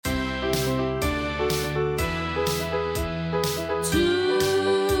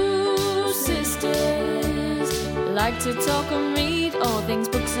like to talk and read all things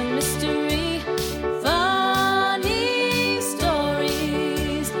books and mystery. Funny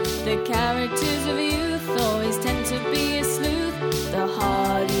stories. The characters of youth always tend to be a sleuth. The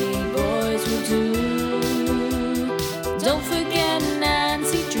Hardy Boys will do. Don't forget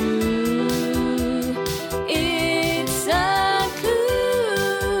Nancy Drew. It's a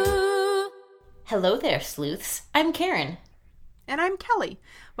clue. Hello there, sleuths. I'm Karen. And I'm Kelly.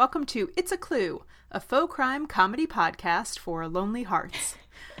 Welcome to It's a Clue, a faux crime comedy podcast for lonely hearts.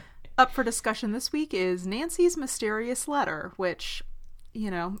 Up for discussion this week is Nancy's Mysterious Letter, which,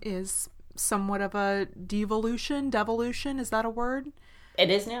 is somewhat of a devolution. Is that a word? It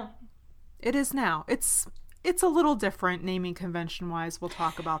is now. It is now. It's a little different naming convention-wise. We'll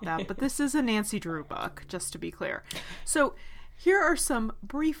talk about that. But this is a Nancy Drew book, just to be clear. So here are some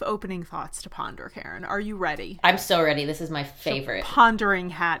brief opening thoughts to ponder, Karen. Are you ready? I'm so ready. This is my favorite. So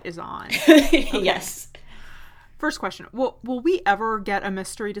pondering hat is on. Okay. Yes. First question. Will we ever get a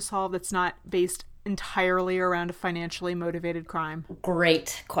mystery to solve that's not based entirely around a financially motivated crime?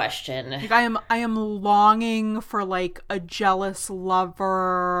 Great question. Like I am longing for like a jealous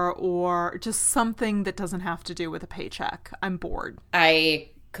lover or just something that doesn't have to do with a paycheck. I'm bored. I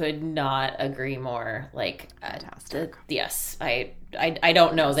could not agree more. Fantastic. Yes. I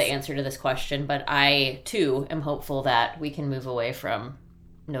don't know the answer to this question, but I too am hopeful that we can move away from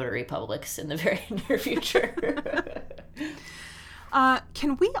notary publics in the very near future.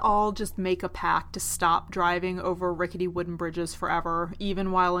 Can we all just make a pact to stop driving over rickety wooden bridges forever,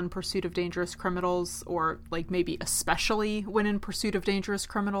 even while in pursuit of dangerous criminals, or like maybe especially when in pursuit of dangerous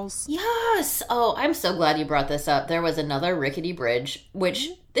criminals? Yes! Oh, I'm so glad you brought this up. There was another rickety bridge, which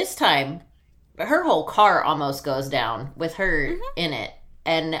this time, her whole car almost goes down with her in it.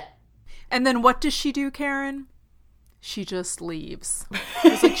 And then what does she do, Karen? She just leaves. I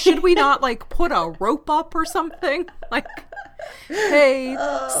was like, should we not like put a rope up or something? Like, hey,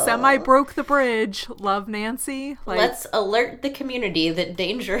 semi broke the bridge. Love, Nancy. Like, let's alert the community that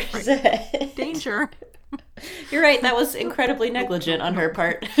danger is ahead. Danger. You're right. That was incredibly negligent on her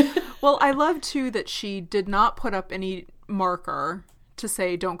part. Well, I love too that she did not put up any marker to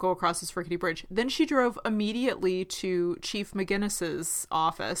say don't go across this rickety bridge. Then she drove immediately to Chief McGinnis's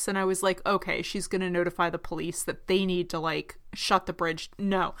office, and I was like, okay, she's going to notify the police that they need to like shut the bridge.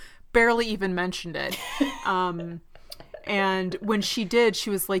 No, barely even mentioned it. And when she did, she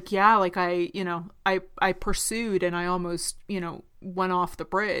was like, yeah, like I pursued and I almost, went off the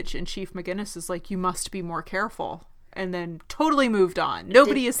bridge. And Chief McGinnis is like, you must be more careful. And then totally moved on.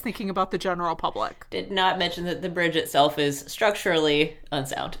 Nobody is thinking about the general public. Did not mention that the bridge itself is structurally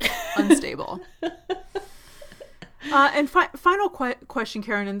unsound. Unstable. And final question,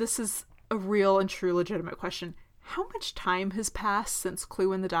 Karen, and this is a real and true legitimate question. How much time has passed since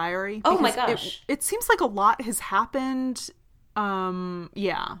Clue in the Diary? Because my gosh. It seems like a lot has happened.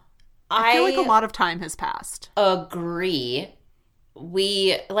 Yeah. I feel like a lot of time has passed. Agree.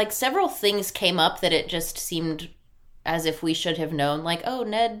 Several things came up that it just seemed as if we should have known. Like, oh,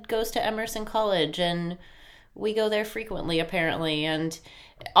 Ned goes to Emerson College and we go there frequently, apparently. And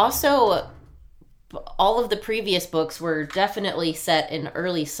also, all of the previous books were definitely set in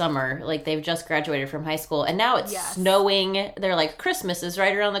early summer. Like, they've just graduated from high school. And now it's snowing. They're like, Christmas is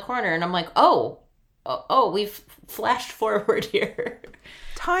right around the corner. And I'm like, oh, we've flashed forward here.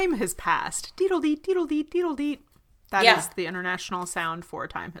 Time has passed. Deedle-deet, deedle-deet, deedle-deet. That is the international sound for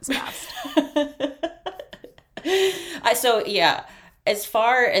time has passed. As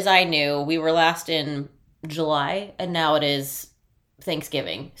far as I knew, we were last in July, and now it is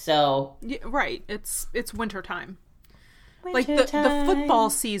Thanksgiving. So right, it's winter time. Like the football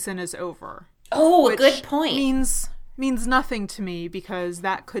season is over. Oh, good point. Means nothing to me because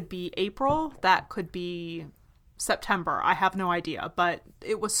that could be April, that could be September. I have no idea, but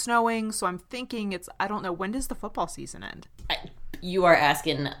it was snowing, so I'm thinking I don't know, when does the football season end? You are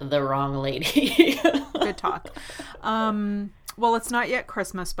asking the wrong lady. Good talk. Well, it's not yet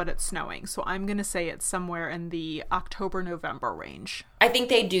Christmas, but it's snowing, so I'm going to say it's somewhere in the October-November range. I think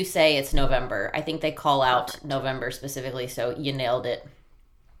they do say it's November. I think they call out November specifically, so you nailed it.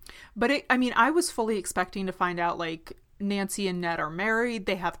 But I was fully expecting to find out, like, Nancy and Ned are married.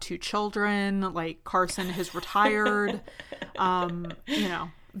 They have 2 children. Like, Carson has retired.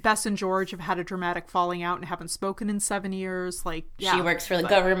 Bess and George have had a dramatic falling out and haven't spoken in 7 years. Like, yeah, she works for the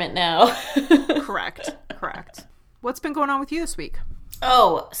government now. Correct. What's been going on with you this week?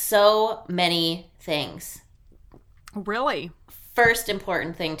 Oh, so many things. Really? First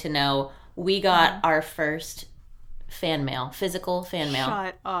important thing to know, we got our first physical fan mail.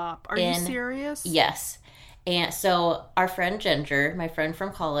 Shut up. Are you serious? Yes. And so our friend Ginger, my friend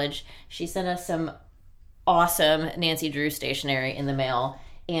from college, she sent us some awesome Nancy Drew stationery in the mail,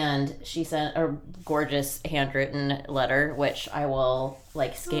 and she sent a gorgeous handwritten letter, which I will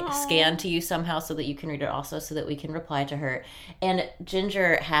like scan to you somehow so that you can read it also, so that we can reply to her. And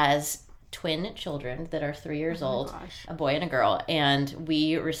Ginger has twin children that are 3 years old, gosh. a boy and a girl, and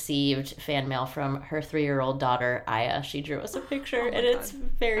we received fan mail from her 3-year-old daughter Aya. She drew us a picture, and it's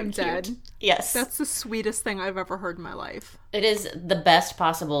very I'm cute. dead. Yes, That's the sweetest thing I've ever heard in my life. it is the best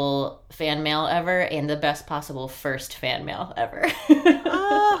possible fan mail ever, and the best possible first fan mail ever.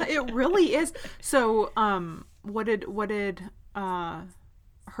 It really is. So, what did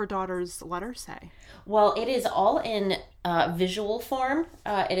her daughter's letter say? Well, it is all in visual form.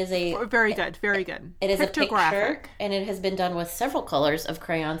 It is a Very good, very good. It is a picture, Pictographic. and it has been done with several colors of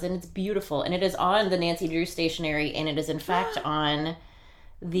crayons, and it's beautiful. And it is on the Nancy Drew stationery, and it is in fact on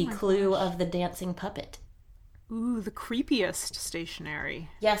the clue of the dancing puppet. Ooh, the creepiest stationery.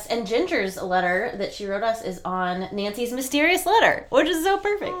 Yes, and Ginger's letter that she wrote us is on Nancy's mysterious letter, which is so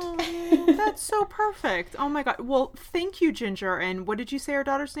perfect. Oh, that's so perfect. Oh my god. Well, thank you, Ginger. And what did you say her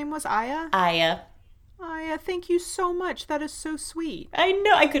daughter's name was? Aya? Aya. Aya, thank you so much. That is so sweet. I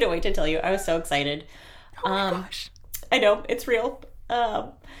know. I couldn't wait to tell you. I was so excited. Oh my gosh. I know. It's real.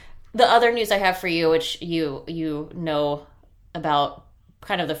 The other news I have for you, which you know about,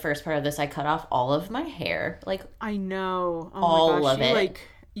 kind of the first part of this, I cut off all of my hair. Like, I know. Oh all my gosh. of it.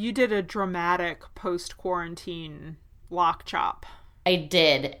 You did a dramatic post-quarantine lock chop. I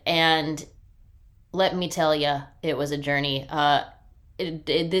did. And let me tell you, it was a journey.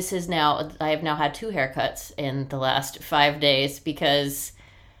 This is now, I have now had 2 haircuts in the last 5 days, because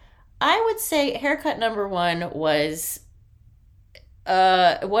I would say haircut number 1 was,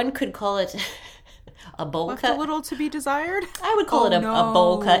 one could call it a bowl Left cut. a little to be desired? I would call it a no.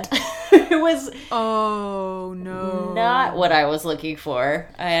 bowl cut. It was Oh, no. not what I was looking for.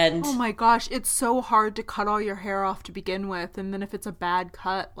 And Oh my gosh, it's so hard to cut all your hair off to begin with, and then if it's a bad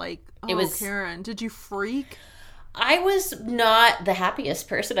cut, like, It was- Karen, did you freak? I was not the happiest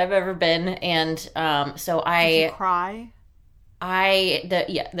person I've ever been. And so Did you cry?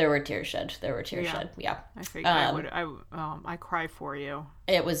 there were tears shed. There were tears shed. Yeah. I figured I would. I cry for you.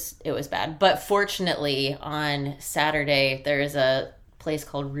 It was bad. But fortunately, on Saturday, there is a place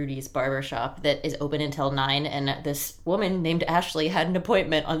called Rudy's Barbershop that is open until 9, and this woman named Ashley had an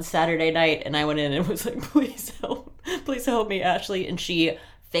appointment on Saturday night, and I went in and was like, please help me, Ashley. And she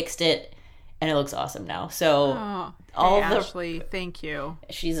fixed it, and it looks awesome now. So Ashley, thank you.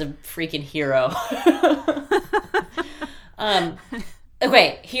 she's a freaking hero.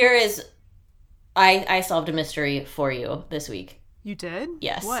 Okay, here is, I solved a mystery for you this week. You did?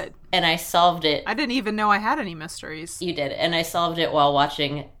 Yes. What? And I solved it. I didn't even know I had any mysteries. You did. And I solved it while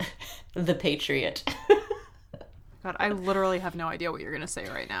watching The Patriot. God, I literally have no idea what you're going to say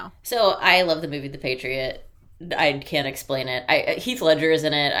right now. So I love the movie The Patriot. I can't explain it. Heath Ledger is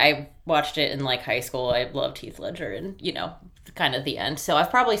in it. I watched it in like high school. I loved Heath Ledger, and kind of the end. So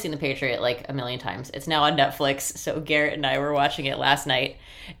I've probably seen The Patriot like a million times. It's now on Netflix. So Garrett and I were watching it last night,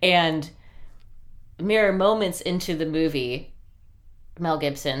 and mere moments into the movie, Mel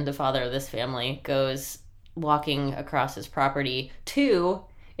Gibson, the father of this family, goes walking across his property to,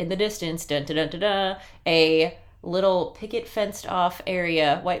 in the distance, dun, dun, dun, dun, dun, a little picket fenced off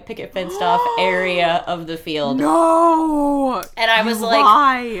area, white picket fenced off area of the field. No! And I was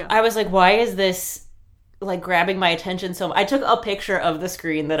like, why is this like grabbing my attention so much? I took a picture of the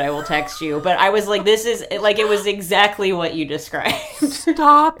screen that I will text you, but I was like, this is like, it was exactly what you described.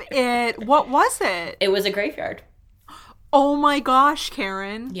 Stop it. What was it? It was a graveyard. Oh my gosh,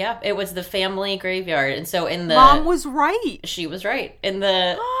 Karen. Yeah, it was the family graveyard. And so in the Mom was right. she was right. In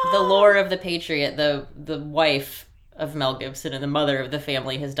the lore of The Patriot, the wife of Mel Gibson and the mother of the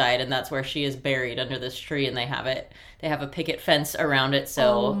family has died, and that's where she is buried, under this tree, and they have a picket fence around it,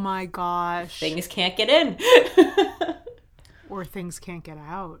 so Oh my gosh. things can't get in. Or things can't get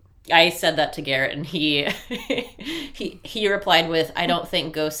out. I said that to Garrett, and he replied with, I don't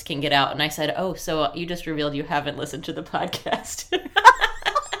think ghosts can get out. And I said, oh, so you just revealed you haven't listened to the podcast.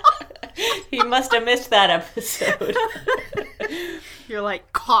 He must have missed that episode. You're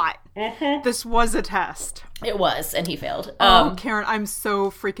like, caught. This was a test. It was, and he failed. Karen, I'm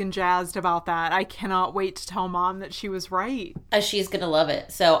so freaking jazzed about that. I cannot wait to tell Mom that she was right. She's gonna love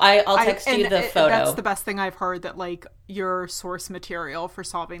it. So I'll text you the photo. That's the best thing I've heard, that like your source material for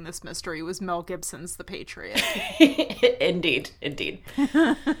solving this mystery was Mel Gibson's The Patriot. Indeed.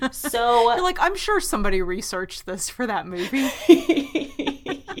 So You're like, I'm sure somebody researched this for that movie.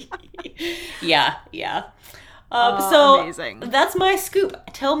 yeah. So amazing. That's my scoop.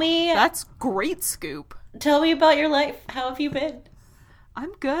 That's great scoop. Tell me about your life. How have you been?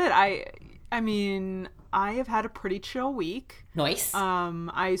 I'm good. I mean, I have had a pretty chill week. Nice.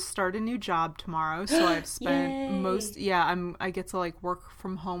 I start a new job tomorrow, so I've spent Yay. I get to like work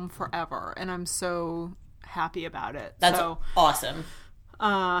from home forever, and I'm so happy about it. That's so awesome.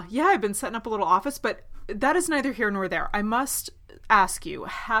 I've been setting up a little office, but that is neither here nor there. I must ask you,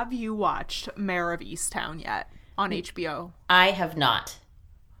 have you watched Mayor of Easttown yet on HBO? I have not.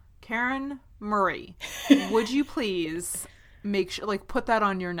 Karen Murray, would you please make sure, like, put that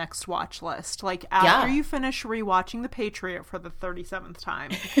on your next watch list? Like, after you finish rewatching The Patriot for the 37th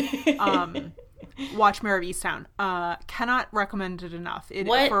time, watch Mayor of Easttown. Cannot recommend it enough.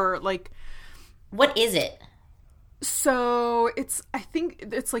 What is it? So I think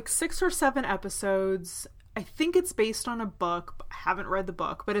it's like 6 or 7 episodes. I think it's based on a book. I haven't read the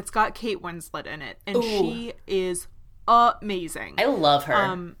book, but it's got Kate Winslet in it, and she is amazing. I love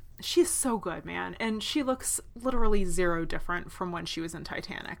her. She's so good, man. And she looks literally zero different from when she was in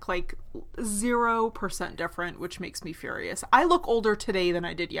Titanic. Like 0% different, which makes me furious. I look older today than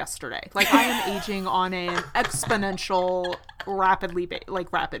I did yesterday. Like I am aging on an exponential, rapid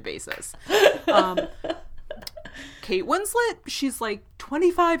basis. Kate Winslet, she's like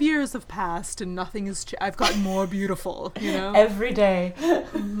 25 years have passed and nothing has I've gotten more beautiful, you know? Every day.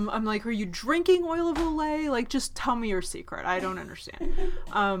 I'm like, are you drinking oil of Olay? Like, just tell me your secret. I don't understand.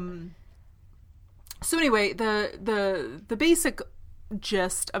 So anyway, the basic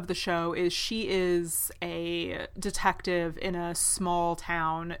gist of the show is she is a detective in a small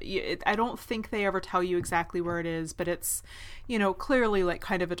town. I don't think they ever tell you exactly where it is, but it's, you know, clearly like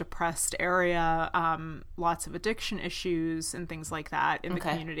kind of a depressed area, lots of addiction issues and things like that in the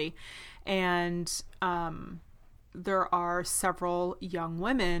community. And there are several young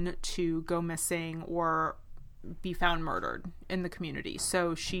women to go missing or be found murdered in the community.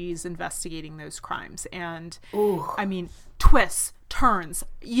 So she's investigating those crimes. And I mean, twists, turns,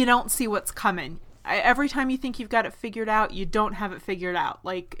 you don't see what's coming. Every time you think you've got it figured out, you don't have it figured out.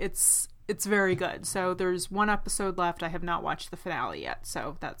 Like it's very good. So there's 1 episode left. I have not watched the finale yet,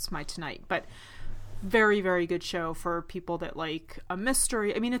 so that's my tonight. But very, very good show for people that like a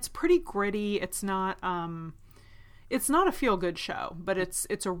mystery. I mean, it's pretty gritty. It's not a feel-good show, but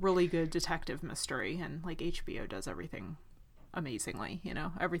it's a really good detective mystery, and like HBO does everything amazingly, you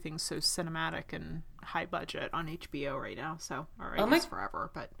know. Everything's so cinematic and high budget on HBO right now, so or I guess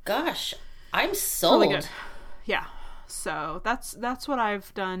forever, but gosh, I'm sold. Really good. Yeah. So that's what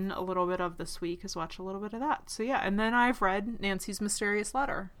I've done a little bit of this week, is watch a little bit of that. So yeah, and then I've read Nancy's Mysterious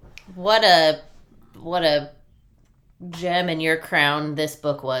Letter. What a gem in your crown this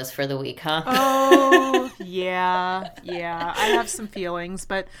book was for the week, huh? Oh, yeah. I have some feelings,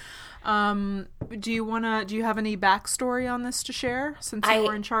 but do you have any backstory on this to share, since you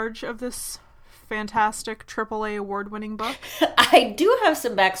were in charge of this fantastic AAA award-winning book? I do have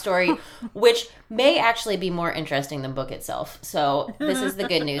some backstory, which may actually be more interesting than book itself. So this is the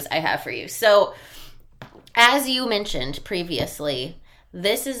good news I have for you. So as you mentioned previously,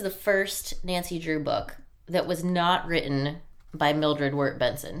 this is the first Nancy Drew book that was not written by Mildred Wirt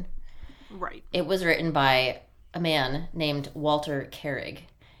Benson. Right. It was written by a man named Walter Carrig.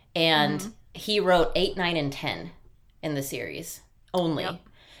 And he wrote 8, 9, and 10 in the series only. Yep.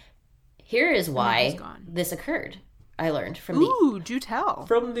 Here is why this occurred. I learned from do tell.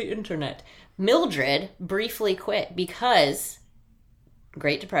 From the internet. Mildred briefly quit because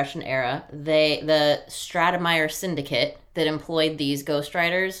Great Depression era, the Stratemeyer syndicate that employed these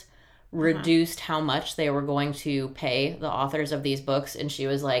ghostwriters reduced how much they were going to pay the authors of these books, and she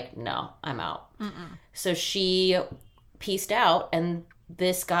was like, no, I'm out. So she pieced out, and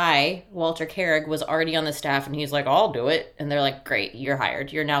this guy, Walter Carrig, was already on the staff, and he's like, I'll do it. And they're like, great, you're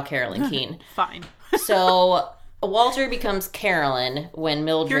hired. You're now Carolyn Keene. Fine. So Walter becomes Carolyn when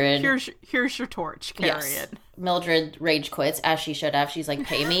Mildred... Here's your torch. Carry it. Mildred rage quits, as she should have. She's like,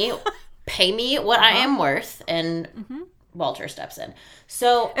 pay me what I am worth. And Walter steps in.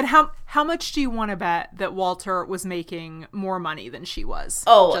 So... And how much do you want to bet that Walter was making more money than she was?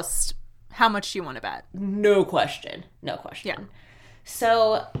 Oh. Just how much do you want to bet? No question. Yeah.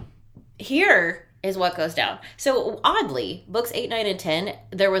 So here is what goes down. So oddly, books 8, 9, and 10,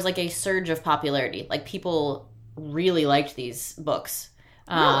 there was like a surge of popularity. Like people really liked these books.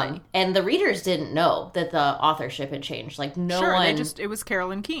 Really? And the readers didn't know that the authorship had changed. Like no one... it was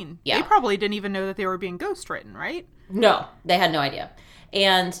Carolyn Keene. Yeah. They probably didn't even know that they were being ghostwritten, right? No, they had no idea.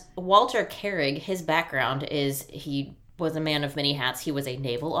 And Walter Carrig, his background is he was a man of many hats. He was a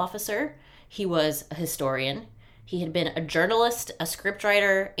naval officer. He was a historian. He had been a journalist, a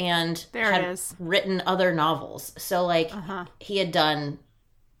scriptwriter, and had written other novels. So, like, he had done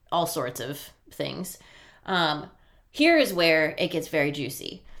all sorts of things. Here is where it gets very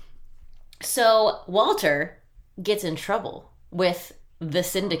juicy. So Walter gets in trouble with the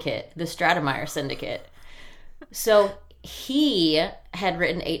syndicate, the Stratemeyer syndicate. So he had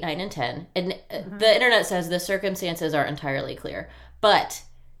written 8, 9, and 10. And the internet says the circumstances are entirely clear. But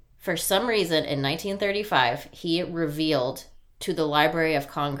for some reason, in 1935, he revealed to the Library of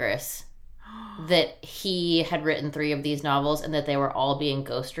Congress that he had written 3 of these novels and that they were all being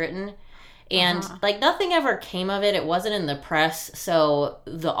ghostwritten. And, like, nothing ever came of it. It wasn't in the press, so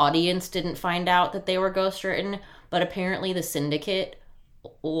the audience didn't find out that they were ghostwritten. But apparently the syndicate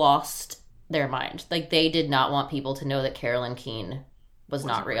lost their mind. Like, they did not want people to know that Carolyn Keene was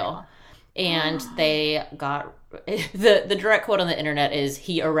not real. And they got... The direct quote on the internet is,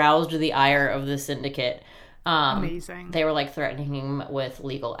 he aroused the ire of the syndicate. Amazing. They were, like, threatening him with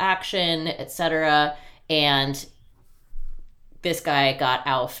legal action, etc. And this guy got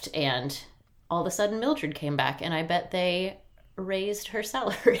ousted, and all of a sudden Mildred came back, and I bet they raised her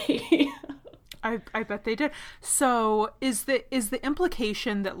salary. I bet they did. So is the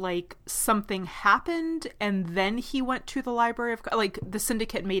implication that, like, something happened and then he went to the Library of, like, the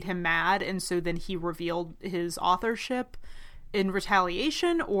syndicate made him mad and so then he revealed his authorship in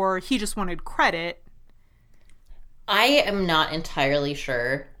retaliation, or he just wanted credit? I am not entirely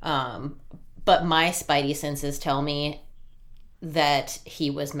sure, but my spidey senses tell me that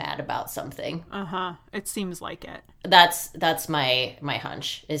he was mad about something. It seems like it. That's my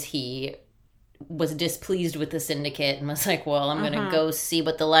hunch, is he was displeased with the syndicate and was like, well, I'm going to go see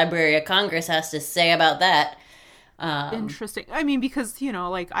what the Library of Congress has to say about that. Interesting. I mean, because, you know,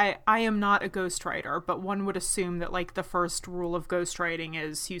 like, I am not a ghostwriter, but one would assume that, like, the first rule of ghostwriting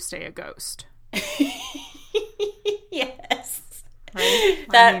is you stay a ghost. Yes. Right?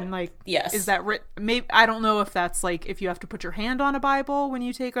 That, I mean, like, yes. Is that maybe, I don't know if that's, like, if you have to put your hand on a Bible when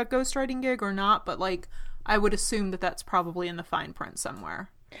you take a ghostwriting gig or not, but, like, I would assume that that's probably in the fine print somewhere.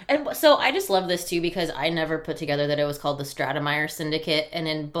 And so I just love this too, because I never put together that it was called the Stratemeyer Syndicate, and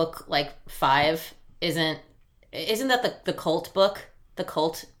in book, like, 5 isn't that the cult book? The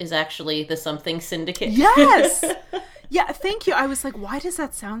cult is actually the something syndicate. Yes. Yeah, thank you. I was like, why does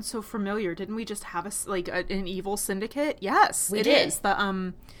that sound so familiar? Didn't we just have an evil syndicate? Yes, we did. Is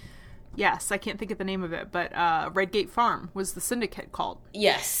the yes, I can't think of the name of it, but Redgate Farm was the syndicate called.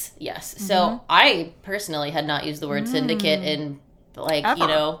 Yes. So I personally had not used the word syndicate in, like, ever. You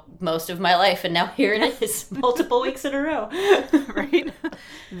know, most of my life, and now here it is, multiple weeks in a row. Right?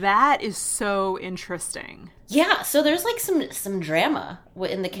 That is so interesting. Yeah, so there's, like, some drama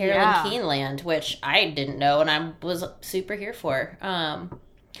in the Carolyn Keene land, which I didn't know, and I was super here for.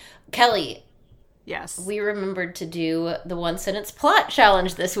 Kelly. Yes. We remembered to do the 1-sentence plot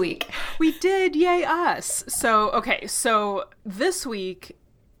challenge this week. We did, yay us. So this week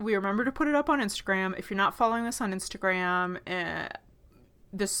we remember to put it up on Instagram. If you're not following us on Instagram,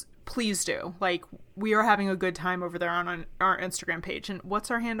 please do. Like, we are having a good time over there on our Instagram page. And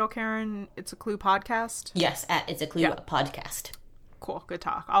what's our handle, Karen? It's a Clue Podcast? Yes, at It's a Clue Podcast. Cool, good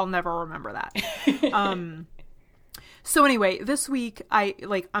talk. I'll never remember that. So anyway, this week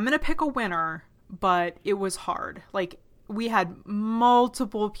I'm gonna pick a winner, but it was hard. Like, we had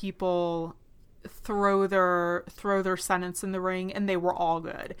multiple people throw their sentence in the ring, and they were all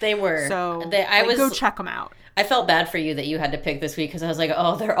good. They were. So go check them out. I felt bad for you that you had to pick this week, because I was like,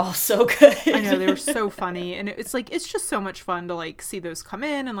 oh, they're all so good. I know, they were so funny, and it's like, it's just so much fun to, like, see those come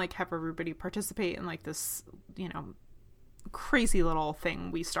in and, like, have everybody participate in, like, this, you know, crazy little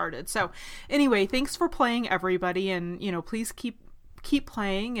thing we started. So anyway, thanks for playing, everybody, and, you know, please keep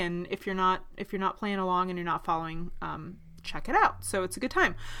playing, and if you're not playing along and you're not following, check it out. So it's a good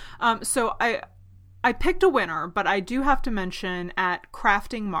time. So I picked a winner, but I do have to mention at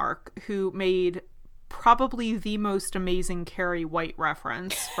Crafting Mark, who made probably the most amazing Carrie White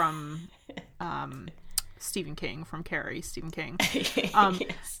reference from Stephen King, from Carrie, Stephen King.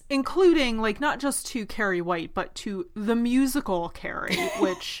 Yes. Including, like, not just to Carrie White, but to the musical Carrie,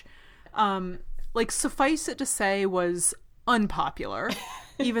 which, like, suffice it to say, was unpopular,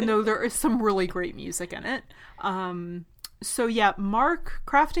 even though there is some really great music in it. So yeah,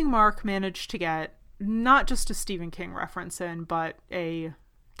 Crafting Mark managed to get not just a Stephen King reference in, but a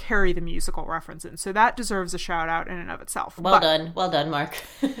Carrie the musical reference in. So that deserves a shout out in and of itself. Well done, Mark.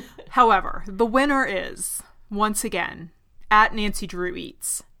 However, the winner is, once again, at Nancy Drew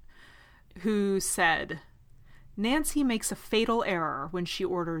Eats, who said, Nancy makes a fatal error when she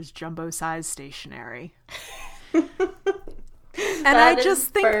orders jumbo-sized stationery. And I just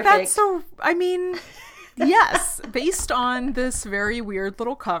think perfect. I mean, yes, based on this very weird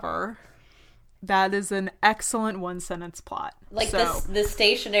little cover, that is an excellent 1-sentence plot. Like, the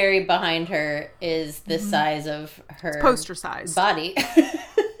stationery behind her is the size of her poster size body.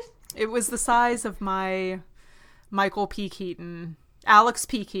 It was the size of my Michael P. Keaton, Alex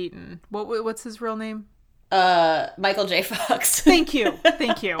P. Keaton. What's his real name? Michael J. Fox. Thank you.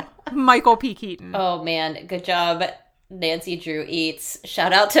 Michael P. Keaton. Oh man, good job, Nancy Drew Eats.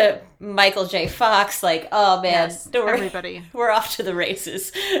 Shout out to Michael J. Fox. Like, oh man, Yes, everybody. We're off to the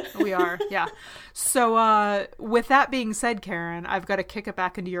races. We are, yeah. So, with that being said, Karen, I've got to kick it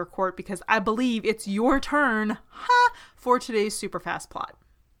back into your court because I believe it's your turn for today's super fast plot.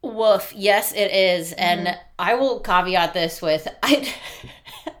 Woof. Yes, it is. And I will caveat this with, I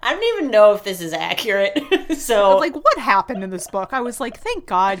don't even know if this is accurate. So, Like, what happened in this book? I was like, thank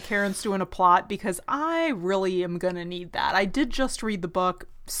God Karen's doing a plot because I really am going to need that. I did just read the book,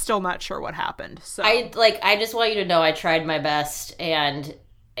 still not sure what happened. So I just want you to know I tried my best. And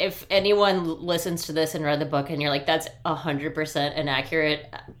if anyone listens to this and read the book and you're like, that's 100%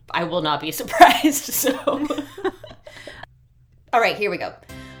 inaccurate, I will not be surprised. So, all right, here we go.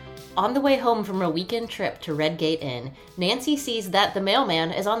 On the way home from a weekend trip to Redgate Inn, Nancy sees that the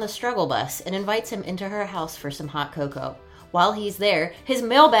mailman is on the struggle bus and invites him into her house for some hot cocoa. While he's there, his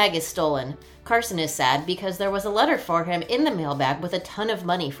mailbag is stolen. Carson is sad because there was a letter for him in the mailbag with a ton of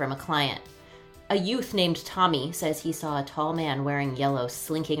money from a client. A youth named Tommy says he saw a tall man wearing yellow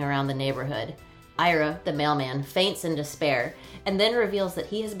slinking around the neighborhood. Ira, the mailman, faints in despair and then reveals that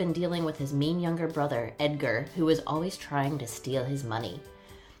he has been dealing with his mean younger brother, Edgar, who is always trying to steal his money.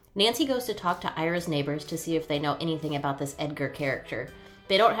 Nancy goes to talk to Ira's neighbors to see if they know anything about this Edgar character.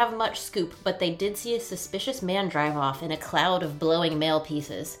 They don't have much scoop, but they did see a suspicious man drive off in a cloud of blowing mail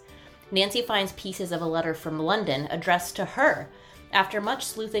pieces. Nancy finds pieces of a letter from London addressed to her. After much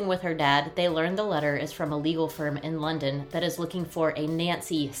sleuthing with her dad, they learn the letter is from a legal firm in London that is looking for a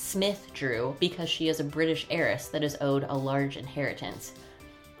Nancy Smith Drew because she is a British heiress that is owed a large inheritance.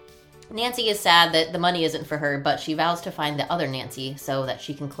 Nancy is sad that the money isn't for her, but she vows to find the other Nancy so that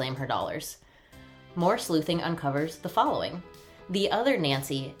she can claim her dollars. More sleuthing uncovers the following. The other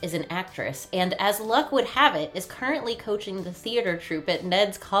Nancy is an actress, and as luck would have it, is currently coaching the theater troupe at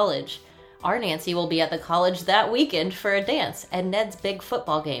Ned's college. Our Nancy will be at the college that weekend for a dance at Ned's big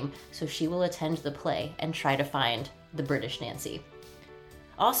football game, so she will attend the play and try to find the British Nancy.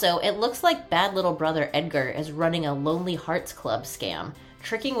 Also, it looks like bad little brother Edgar is running a Lonely Hearts Club scam,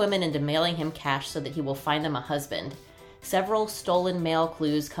 tricking women into mailing him cash so that he will find them a husband. Several stolen mail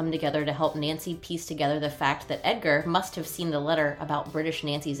clues come together to help Nancy piece together the fact that Edgar must have seen the letter about British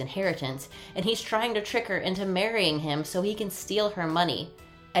Nancy's inheritance, and he's trying to trick her into marrying him so he can steal her money.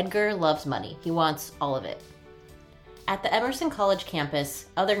 Edgar loves money. He wants all of it. At the Emerson College campus,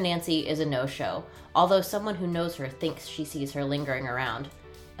 other Nancy is a no-show, although someone who knows her thinks she sees her lingering around.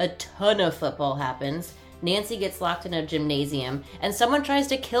 A ton of football happens. Nancy gets locked in a gymnasium, and someone tries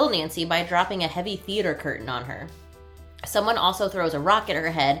to kill Nancy by dropping a heavy theater curtain on her. Someone also throws a rock at her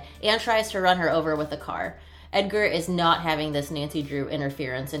head and tries to run her over with a car. Edgar is not having this Nancy Drew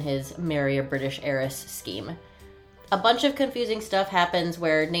interference in his marry a British heiress scheme. A bunch of confusing stuff happens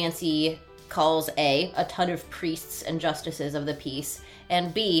where Nancy calls A, a ton of priests and justices of the peace,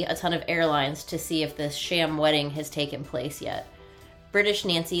 and B, a ton of airlines to see if this sham wedding has taken place yet. British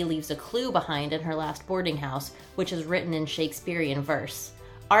Nancy leaves a clue behind in her last boarding house, which is written in Shakespearean verse.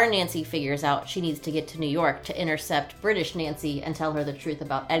 Our Nancy figures out she needs to get to New York to intercept British Nancy and tell her the truth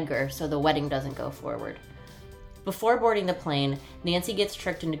about Edgar so the wedding doesn't go forward. Before boarding the plane, Nancy gets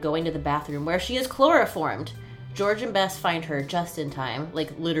tricked into going to the bathroom where she is chloroformed. George and Bess find her just in time,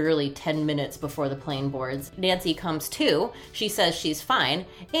 like literally 10 minutes before the plane boards. Nancy comes to, she says she's fine,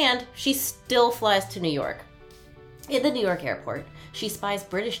 and she still flies to New York. In the New York airport, she spies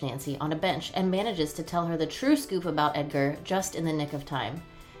British Nancy on a bench and manages to tell her the true scoop about Edgar just in the nick of time.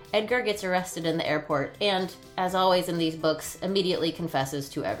 Edgar gets arrested in the airport and, as always in these books, immediately confesses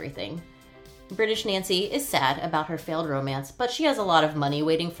to everything. British Nancy is sad about her failed romance, but she has a lot of money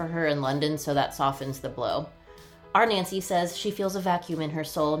waiting for her in London, so that softens the blow. Our Nancy says she feels a vacuum in her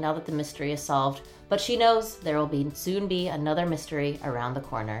soul now that the mystery is solved, but she knows there will soon be another mystery around the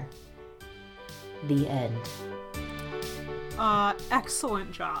corner. The end.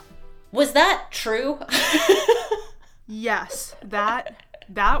 Excellent job. Was that true? Yes, that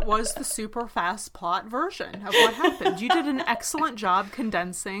was the super fast plot version of what happened. You did an excellent job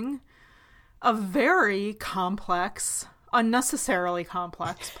condensing a very complex, unnecessarily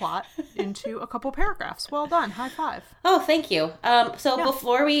complex plot into a couple paragraphs. Well done. High five. Oh, thank you.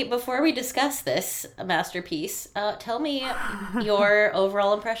 Before we discuss this masterpiece, tell me your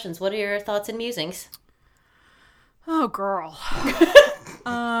overall impressions. What are your thoughts and musings? Oh, girl.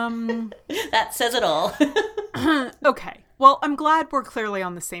 That says it all. Okay. Well, I'm glad we're clearly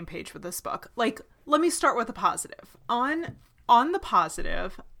on the same page with this book. Like, let me start with a positive. On the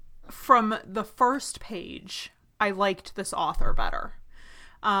positive, from the first page, I liked this author better.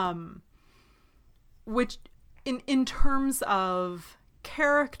 Which, in terms of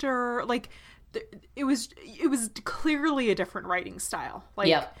character, like, it was clearly a different writing style. Like,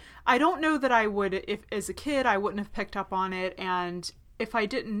 yep. I don't know that I would, if as a kid, I wouldn't have picked up on it, and if I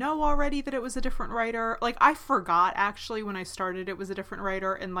didn't know already that it was a different writer, like, I forgot, actually, when I started it was a different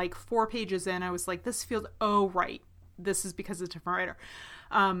writer, and, like, 4 pages in, I was like, this feels, oh, right, this is because it's a different writer.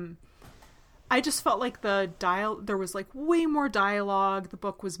 I just felt like there was, like, way more dialogue. The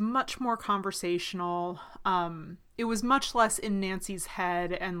book was much more conversational. It was much less in Nancy's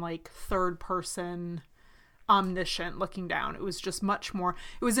head and, like, third person omniscient looking down. It was just much more.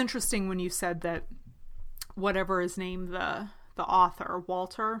 It was interesting when you said that whatever his name, the author,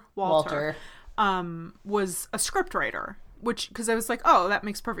 Walter, was a scriptwriter, which, because I was like, oh, that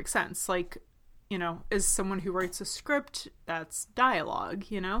makes perfect sense. Like, you know, as someone who writes a script, that's dialogue,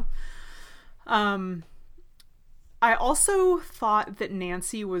 you know? I also thought that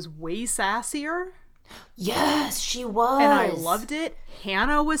Nancy was way sassier. Yes, she was. And I loved it.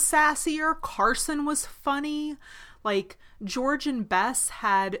 Hannah was sassier. Carson was funny. Like, George and Bess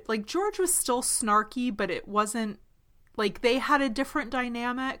like, George was still snarky, but it wasn't, like, they had a different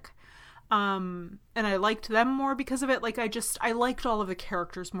dynamic. And I liked them more because of it. Like, I liked all of the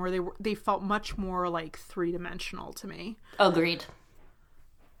characters more. They felt much more, like, 3-dimensional to me. Agreed.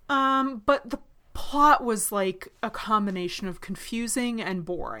 But the plot was, like, a combination of confusing and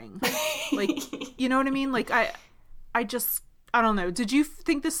boring. Like, you know what I mean? Like, I don't know. Did you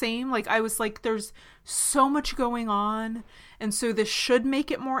think the same? Like, I was like, there's so much going on, and so this should make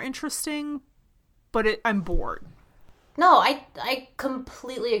it more interesting, but I'm bored. No, I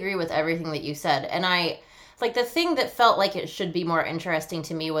completely agree with everything that you said. And like, the thing that felt like it should be more interesting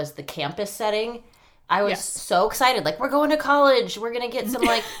to me was the campus setting. I was so excited. Like, we're going to college. We're going to get some,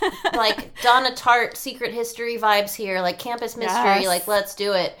 like, like Donna Tartt secret history vibes here. Like, campus mystery. Yes. Like, let's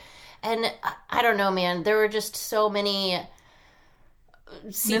do it. And I don't know, man. There were just so many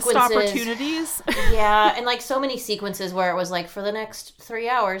sequences. Missed opportunities. Yeah. And, like, so many sequences where it was like, for the next 3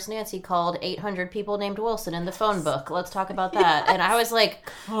 hours, Nancy called 800 people named Wilson in the phone book. Let's talk about that. And I was like,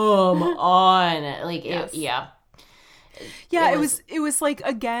 come on. Like, yeah. Yeah, it was like,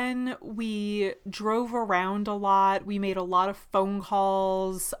 again, we drove around a lot. We made a lot of phone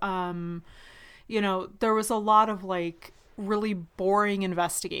calls. You know, there was a lot of, like, really boring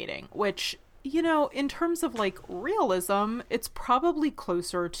investigating, which, you know, in terms of, like, realism, it's probably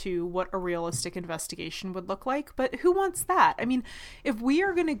closer to what a realistic investigation would look like. But who wants that? I mean, if we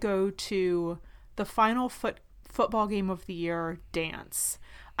are going to go to the final football game of the year dance,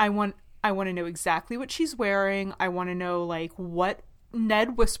 I want to know exactly what she's wearing. I want to know, like, what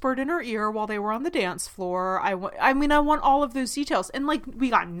Ned whispered in her ear while they were on the dance floor. I want all of those details. And, like, we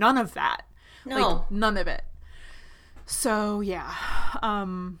got none of that. No. Like, none of it. So, yeah.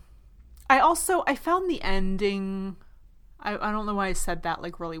 I found the ending... I don't know why I said that,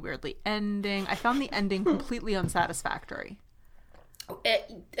 like, really weirdly. I found the ending completely unsatisfactory.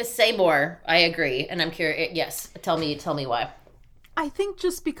 Say more. I agree. And I'm curious. Yes. Tell me why. I think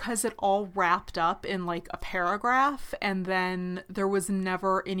just because it all wrapped up in, like, a paragraph, and then there was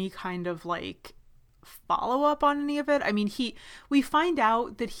never any kind of, like, follow-up on any of it. I mean, we find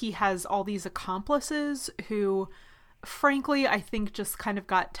out that he has all these accomplices who, frankly, I think just kind of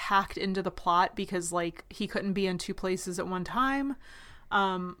got tacked into the plot because, like, he couldn't be in 2 places at one time.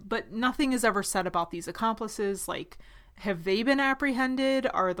 But nothing is ever said about these accomplices. Like, have they been apprehended?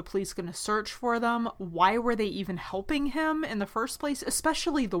 Are the police going to search for them? Why were they even helping him in the first place?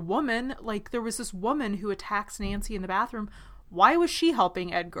 Especially the woman. Like, there was this woman who attacks Nancy in the bathroom. Why was she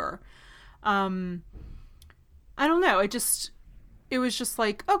helping Edgar? I don't know. It was just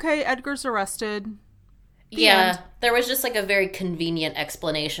like, okay, Edgar's arrested. The end. There was just, like, a very convenient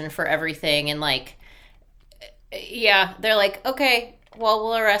explanation for everything. And, like, yeah, they're like, okay, well,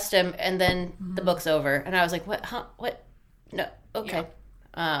 we'll arrest him. And then the book's over. And I was like, what? Huh? What? No. Okay.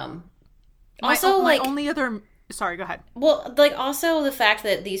 Yeah. Also, my like, only other... Sorry, go ahead. Well, like, also the fact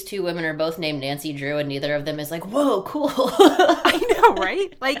that these 2 women are both named Nancy Drew and neither of them is like, whoa, cool. I know,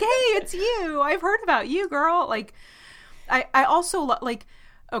 right? Like, hey, it's you. I've heard about you, girl. Like, I also, like,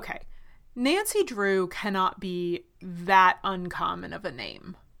 okay, Nancy Drew cannot be that uncommon of a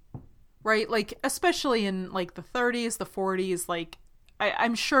name, right? Like, especially in, like, the 30s, the 40s, like,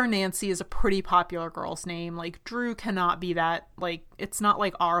 I'm sure Nancy is a pretty popular girl's name. Like, Drew cannot be that, like, it's not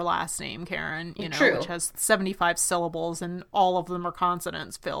like our last name, Karen, you know, True. Which has 75 syllables and all of them are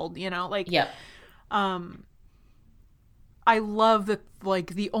consonants filled, you know, like, Yeah. I love that,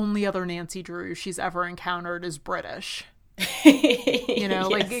 like, the only other Nancy Drew she's ever encountered is British. You know,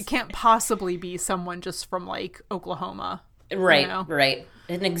 like Yes. it can't possibly be someone just from like Oklahoma. Right, you know? right.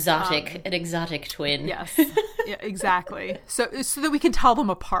 An exotic twin. Yes. Yeah, exactly. So that we can tell them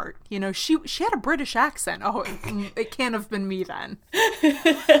apart. You know, she had a British accent. Oh, it can't have been me then.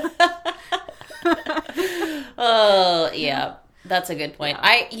 Oh, yeah. That's a good point.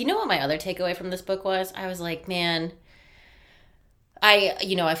 You know what my other takeaway from this book was? I was like, man,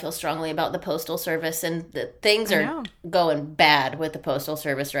 I feel strongly about the Postal Service, and things are going bad with the Postal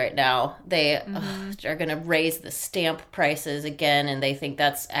Service right now. They are going to raise the stamp prices again, and they think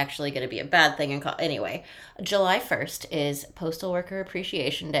that's actually going to be a bad thing. Anyway, July 1st is Postal Worker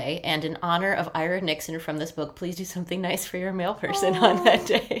Appreciation Day, and in honor of Ira Nixon from this book, please do something nice for your mail person on that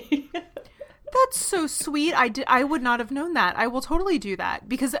day. That's so sweet. I would not have known that. I will totally do that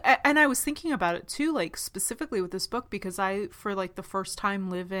because, and I was thinking about it too, like specifically with this book, because I, for like the first time,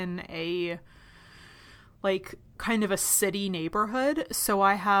 live in a like kind of a city neighborhood. So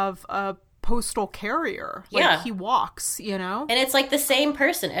I have a postal carrier. Like, Yeah. he walks, you know? And it's like the same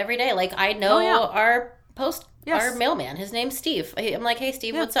person every day. Like, I know our Yes. our mailman. His name's Steve. I'm like, hey,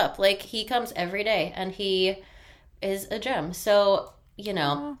 Steve, what's up? Like, he comes every day, and he is a gem. So,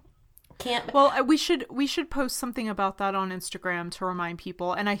 can't... Well, we should post something about that on Instagram to remind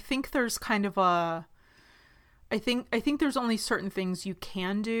people. And I think there's kind of I think there's only certain things you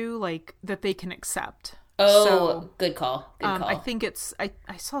can do, like, that they can accept. Oh, So, good call. Good call. I think it's I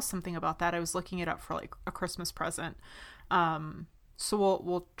saw something about that. I was looking it up for like a Christmas present. So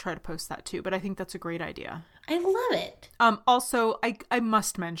we'll try to post that too. But I think that's a great idea. I love it. Also, I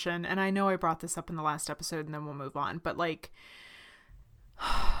must mention, and I know I brought this up in the last episode, and then we'll move on. But like,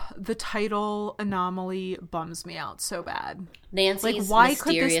 the title Anomaly bums me out so bad. Nancy's Like, why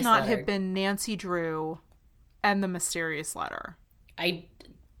could mysterious this not letter. have been Nancy Drew and the Mysterious Letter?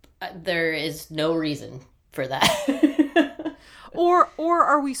 There is no reason for that. Or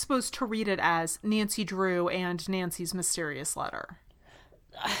are we supposed to read it as Nancy Drew and Nancy's Mysterious Letter?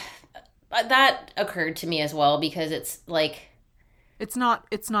 That occurred to me as well, because it's like... It's not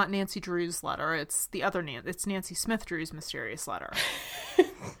Nancy Drew's letter. It's the other it's Nancy Smith Drew's Mysterious Letter.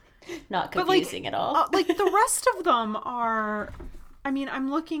 Not But, like, confusing at all. Like, the rest of them are... I mean, I'm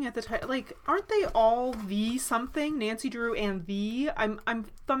looking at the title. Like, aren't they all the something? Nancy Drew and the... I'm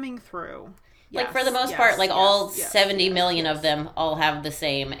thumbing through. Like, for the most Yes, part, like, yes, all yes, 70 million of them all have the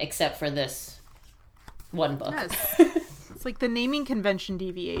same, except for this one book. Yes. It's like the naming convention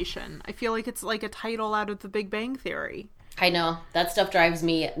deviation. I feel like it's like a title out of The Big Bang Theory. I know. That stuff drives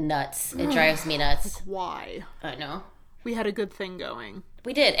me nuts. It drives me nuts. Why? I know. We had a good thing going.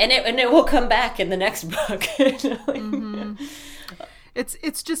 We did. And it will come back in the next book. It's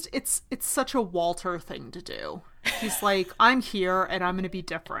such a Walter thing to do. He's like, I'm here and I'm going to be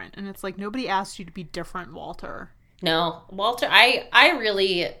different. And it's like, nobody asked you to be different, Walter. No, Walter, I'm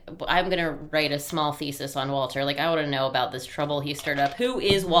going to write a small thesis on Walter. Like, I want to know about this trouble he stirred up. Who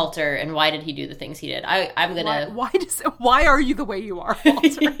is Walter, and why did he do the things he did? I'm going to... Why are you the way you are,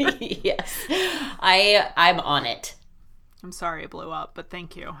 Walter? Yes. I'm on it. I'm sorry I blew up, but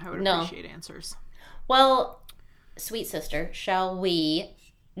thank you. I would No. appreciate answers. Well, sweet sister, shall we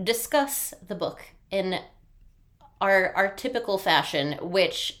discuss the book in our typical fashion,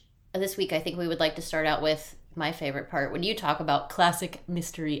 which this week I think we would like to start out with my favorite part, when you talk about classic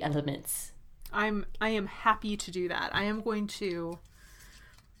mystery elements. I am happy to do that. I am going to,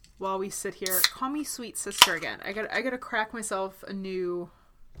 while we sit here, call me sweet sister again. I gotta crack myself a new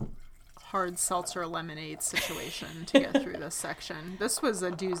hard seltzer lemonade situation to get through this section. This was a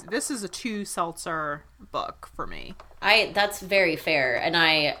doozy. This is a 2 seltzer book for me. That's very fair. And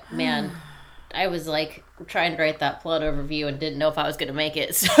I was like trying to write that plot overview and didn't know if I was going to make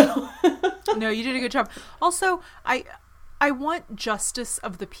it. So No, you did a good job. Also, I want justice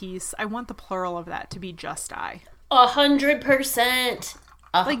of the peace. I want the plural of that to be justi. 100%.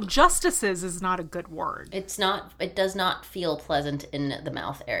 Like, justices is not a good word. It does not feel pleasant in the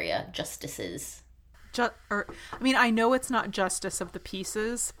mouth area. Justices. I know it's not justice of the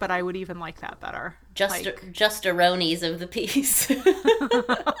pieces, but I would even like that better. Justaronies of the piece.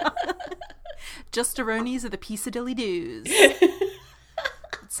 Justaronies of the piece-a-dilly doos.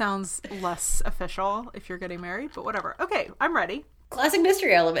 It sounds less official if you're getting married, but whatever. Okay, I'm ready. Classic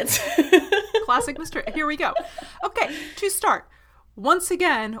mystery elements. Classic mystery. Here we go. Okay, to start. Once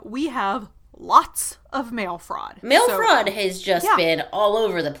again, we have lots of mail fraud. Mail fraud has just been all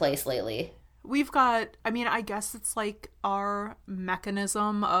over the place lately. We've got, I guess it's like our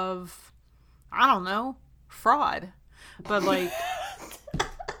mechanism of, I don't know, fraud. But like,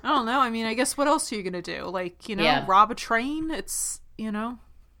 I don't know. I guess what else are you going to do? Like, rob a train? It's,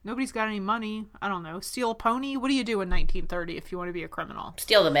 Nobody's got any money. I don't know. Steal a pony? What do you do in 1930 if you want to be a criminal?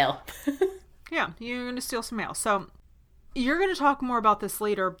 Steal the mail. Yeah, you're going to steal some mail. So you're going to talk more about this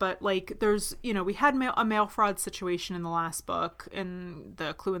later, but like there's, we had a mail fraud situation in the last book, in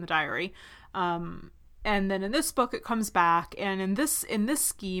The Clue in the Diary. And then in this book it comes back, and in this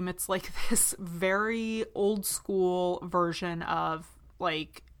scheme it's like this very old school version of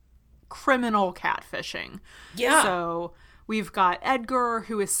like criminal catfishing. Yeah. So we've got Edgar,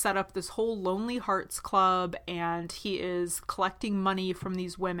 who has set up this whole Lonely Hearts Club, and he is collecting money from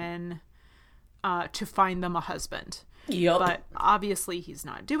these women to find them a husband. Yep. But obviously he's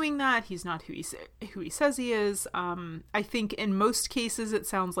not doing that. He's not who he says he is. I think in most cases it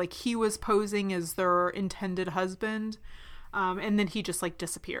sounds like he was posing as their intended husband. And then he just like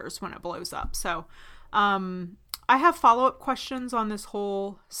disappears when it blows up. So I have follow-up questions on this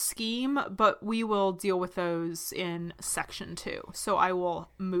whole scheme, but we will deal with those in section 2. So I will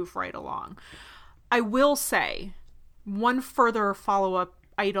move right along. I will say one further follow-up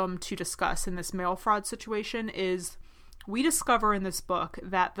item to discuss in this mail fraud situation is we discover in this book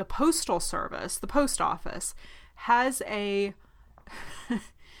that the postal service, the post office, has a...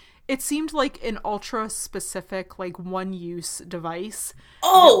 It seemed like an ultra-specific, like, one-use device.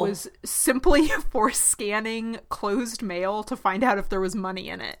 Oh! It was simply for scanning closed mail to find out if there was money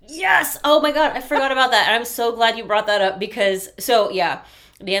in it. Yes! Oh my god, I forgot about that. And I'm so glad you brought that up because... So, yeah,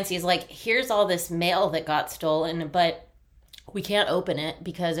 Nancy's like, here's all this mail that got stolen, but we can't open it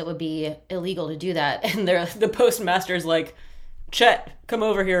because it would be illegal to do that. And the postmaster's like... Chet, come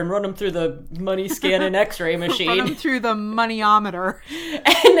over here and run him through the money scan and x-ray machine. Run him through the moneyometer.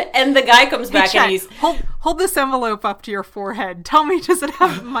 And the guy comes back Chet, and he's... Hold this envelope up to your forehead. Tell me, does it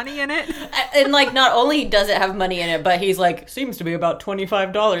have money in it? And, like, not only does it have money in it, but he's like, seems to be about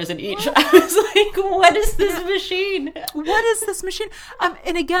 $25 in each. I was like, what is this machine? What is this machine?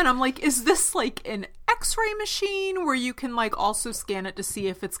 And again, I'm like, is this, like, an x-ray machine where you can, like, also scan it to see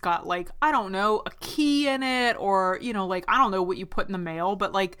if it's got, like, I don't know, a key in it or, like, I don't know what you put in the mail,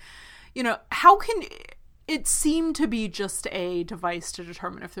 but, like, how can... It seemed to be just a device to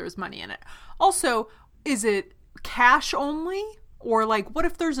determine if there was money in it. Also, is it cash only? Or, like, what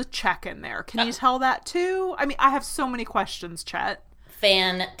if there's a check in there? Can you tell that too? I mean, I have so many questions, Chet.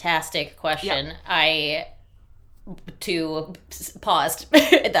 Fantastic question. Yep. I paused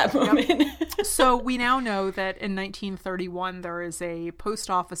at that moment. Yep. So we now know that in 1931 there is a post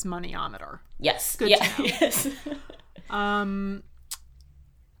office moneyometer. Yes. Good yeah. to know. Yes.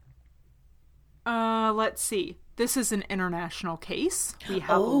 Let's see. This is an international case. We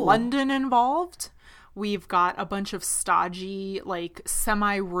have London involved. We've got a bunch of stodgy, like,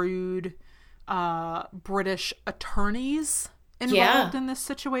 semi-rude British attorneys involved in this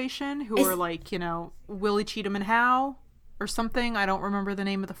situation who are like, Willie Cheatham and Howe or something. I don't remember the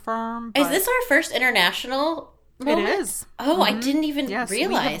name of the firm. Is this our first international moment? It is. Oh, I didn't even realize.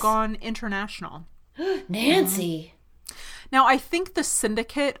 realize. We have gone international. Nancy. Now, I think the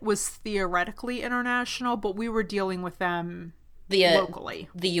syndicate was theoretically international, but we were dealing with them locally.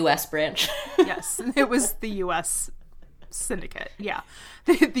 The U.S. branch. Yes, it was the U.S. syndicate. Yeah,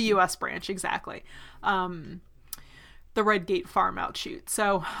 the U.S. branch, exactly. The Redgate farm outshoot.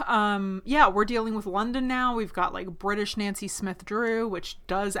 So, we're dealing with London now. We've got, like, British Nancy Smith Drew, which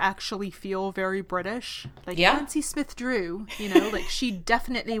does actually feel very British. Like, Nancy Smith Drew, like, she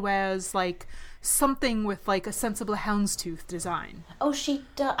definitely wears, like, something with, like, a sensible houndstooth design. Oh, she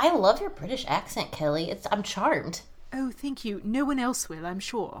does. I love your British accent, Kelly. I'm charmed. Oh, thank you. No one else will, I'm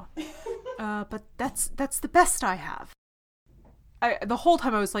sure. But that's the best I have. The whole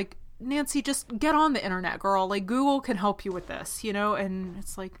time I was like, Nancy, just get on the internet, girl. Like, Google can help you with this, And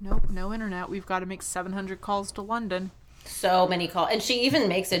it's like, nope, no internet. We've got to make 700 calls to London. So many calls. And she even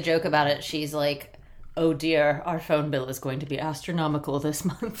makes a joke about it. She's like, oh dear, our phone bill is going to be astronomical this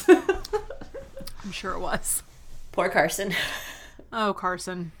month. I'm sure it was. Poor Carson. Oh,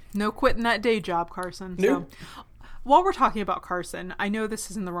 Carson. No quitting that day job, Carson. Nope. So, while we're talking about Carson, I know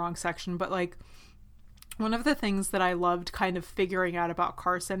this is in the wrong section, but, like, one of the things that I loved kind of figuring out about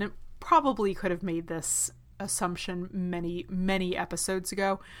Carson, it probably could have made this assumption many, many episodes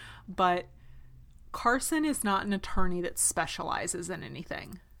ago, but Carson is not an attorney that specializes in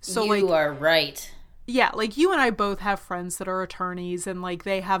anything. So, you are right. Yeah, like, you and I both have friends that are attorneys, and, like,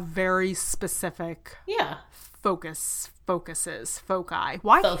 they have very specific foci.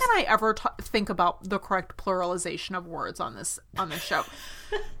 Why can't I ever think about the correct pluralization of words on this show?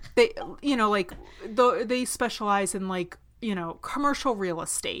 They, like, they specialize in, like, commercial real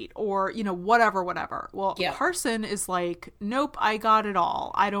estate or, whatever. Well, Yeah. Carson is like, nope, I got it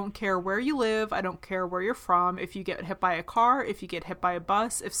all. I don't care where you live. I don't care where you're from. If you get hit by a car, if you get hit by a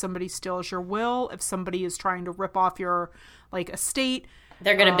bus, if somebody steals your will, if somebody is trying to rip off your estate,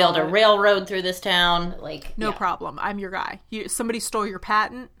 They're going to build a railroad through this town. no yeah. problem. I'm your guy. Somebody stole your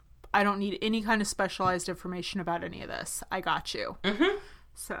patent. I don't need any kind of specialized information about any of this. I got you. Mm-hmm.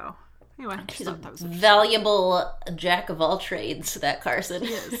 So, anyway, I just thought that was Valuable jack of all trades, that Carson.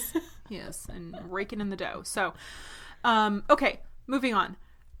 Yes, and raking in the dough. So, okay, moving on.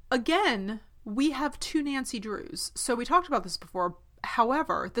 Again, we have 2 Nancy Drews. So we talked about this before.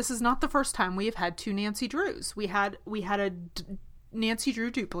 However, this is not the first time we have had 2 Nancy Drews. We had a Nancy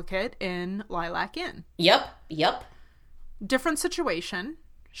Drew duplicate in Lilac Inn. Yep. Different situation.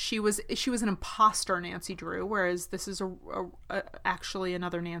 She was an imposter Nancy Drew, whereas this is actually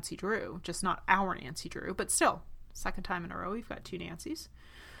another Nancy Drew, just not our Nancy Drew, but still, second time in a row we've got 2 Nancys.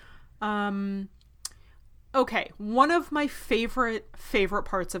 Okay, one of my favorite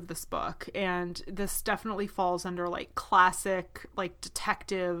parts of this book, and this definitely falls under classic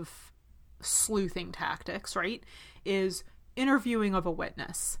detective sleuthing tactics, right? Is interviewing of a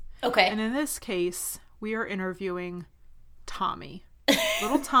witness. Okay. And in this case, we are interviewing Tommy.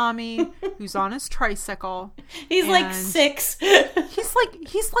 Little Tommy, who's on his tricycle. He's 6. He's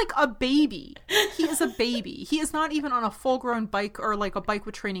like a baby. He is a baby. He is not even on a full-grown bike or a bike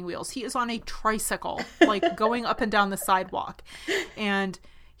with training wheels. He is on a tricycle, going up and down the sidewalk. And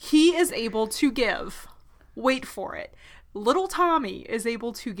he is able to give, wait for it, little Tommy is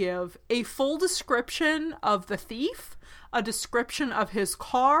able to give a full description of the thief, a description of his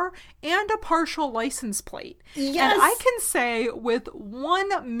car, and a partial license plate. Yes. And I can say with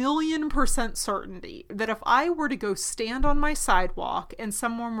 1,000,000% certainty that if I were to go stand on my sidewalk and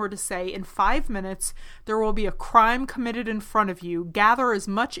someone were to say, in 5 minutes, there will be a crime committed in front of you, gather as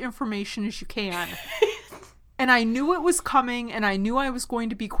much information as you can. And I knew it was coming, and I knew I was going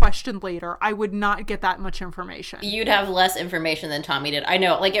to be questioned later, I would not get that much information. You'd have less information than Tommy did. I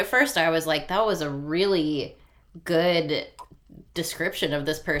know. At first I was like, that was a really good description of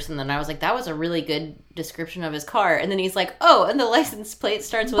this person. Then I was like, that was a really good description of his car. And then he's like, oh, and the license plate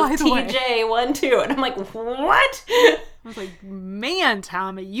starts with TJ12. And I'm like, what? I was like, man,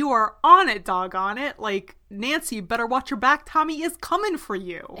 Tommy, you are on it, doggone it. Nancy, you better watch your back. Tommy is coming for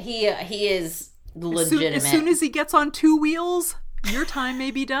you. He is legitimate. As soon as he gets on 2 wheels, your time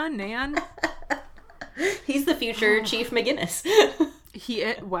may be done, Nan. He's the future Chief McGinnis.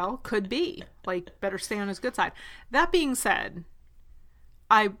 Could be. Better stay on his good side. That being said,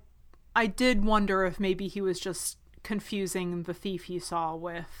 I did wonder if maybe he was just confusing the thief he saw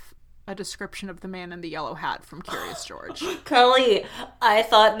with a description of the man in the yellow hat from Curious George. Cully, I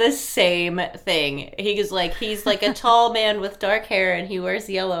thought the same thing. He's a tall man with dark hair, and he wears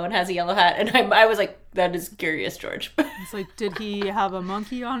yellow and has a yellow hat. And I was like, that is Curious George. It's did he have a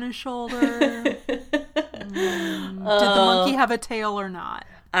monkey on his shoulder? Did the monkey have a tail or not?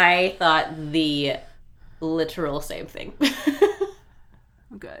 I thought the literal same thing.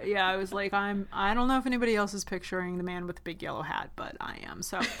 Okay, yeah, I was like, I don't know if anybody else is picturing the man with the big yellow hat, but I am.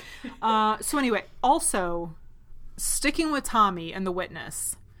 So, so anyway, also sticking with Tommy and the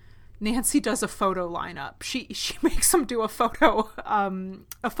witness, Nancy does a photo lineup. She makes him do a photo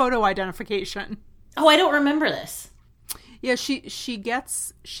identification. Oh, I don't remember this. Yeah, she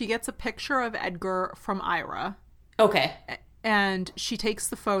gets a picture of Edgar from Ira. Okay. And she takes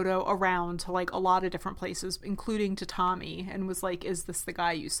the photo around to a lot of different places, including to Tommy, and was like, is this the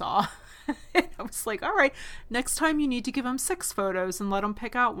guy you saw? And I was like, all right, next time you need to give him 6 photos and let him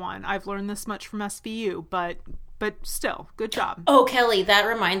pick out one. I've learned this much from SVU, but still, good job. Oh, Kelly, that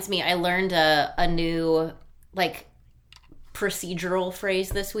reminds me, I learned a new procedural phrase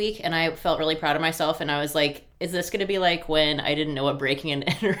this week, and I felt really proud of myself, and I was like, is this going to be when I didn't know what breaking and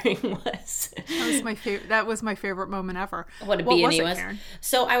entering was? That was my favorite moment ever. What a B&E was.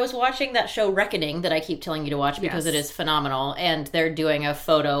 So I was watching that show Reckoning that I keep telling you to watch because It is phenomenal, and they're doing a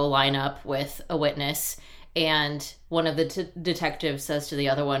photo lineup with a witness, and one of the detectives says to the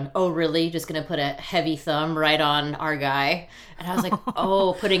other one, oh, really? Just going to put a heavy thumb right on our guy? And I was like,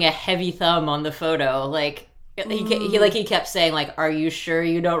 oh, putting a heavy thumb on the photo, he kept saying are you sure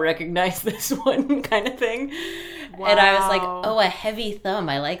you don't recognize this one kind of thing. Wow. And I was like, oh, a heavy thumb,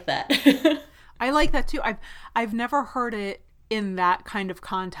 I like that. I like that too. I've never heard it in that kind of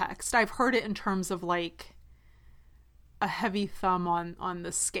context. I've heard it in terms of a heavy thumb on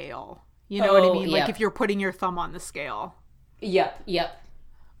the scale, you know what I mean? Yep. If you're putting your thumb on the scale. Yep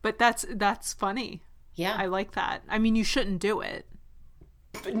But that's funny. Yeah, I like that. I mean, you shouldn't do it.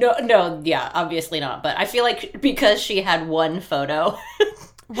 No, yeah, obviously not. But I feel like because she had one photo,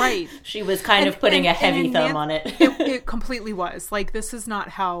 Right. she was kind of putting a heavy thumb on it. It completely was. Like, this is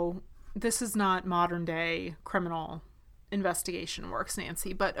not modern day criminal investigation works,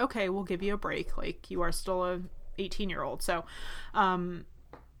 Nancy. But okay, we'll give you a break. Like, you are still a 18-year-old. So,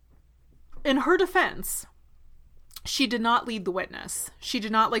 in her defense, she did not lead the witness. She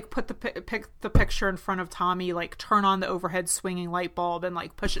did not, like, put the picture in front of Tommy, like, turn on the overhead swinging light bulb and,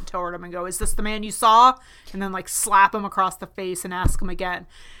 like, push it toward him and go, "Is this the man you saw?" And then, like, slap him across the face and ask him again.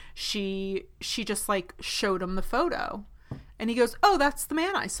 She just, like, showed him the photo. And he goes, "Oh, that's the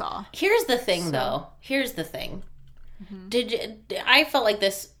man I saw." Here's the thing, though. Here's the thing. I felt like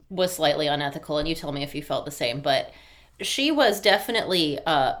this was slightly unethical, and you tell me if you felt the same, but she was definitely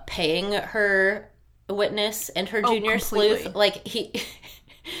paying her witness and her junior sleuth. Like,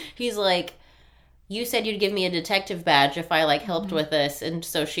 he's like, "You said you'd give me a detective badge if I, like, helped with this," and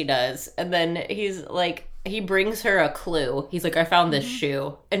so she does. And then he's like, he brings her a clue. He's like, "I found this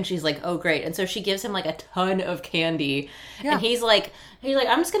shoe," and she's like, "Oh, great." And so she gives him, like, a ton of candy. Yeah. And he's like,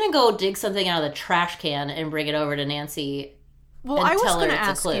 "I'm just gonna go dig something out of the trash can and bring it over to Nancy." Well, I was going to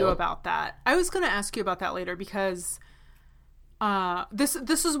ask you about that. I was going to ask you about that later because this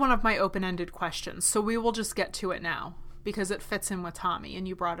is one of my open-ended questions. So we will just get to it now because it fits in with Tommy and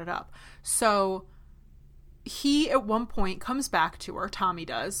you brought it up. So he at one point comes back to her, Tommy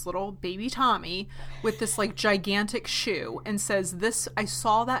does, little baby Tommy, with this, like, gigantic shoe and says, "This, I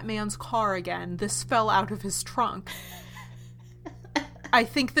saw that man's car again. This fell out of his trunk." I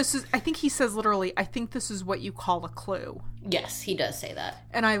think he says literally, "I think this is what you call a clue." Yes, he does say that.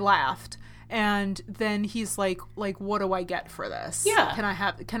 And I laughed. And then he's like, "What do I get for this? Yeah.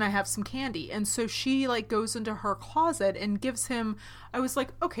 Can I have some candy?" And so she, like, goes into her closet and gives him, I was like,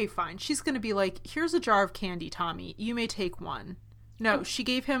 okay, fine. She's going to be like, "Here's a jar of candy, Tommy. You may take one." No, she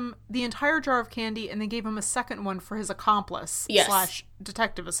gave him the entire jar of candy and then gave him a second one for his accomplice /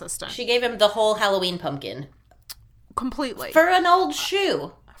 detective assistant. She gave him the whole Halloween pumpkin. Completely. For an old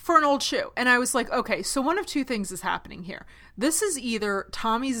shoe. And I was like, okay, so one of two things is happening here. This is either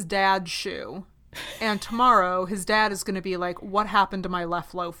Tommy's dad's shoe, and tomorrow his dad is going to be like, "What happened to my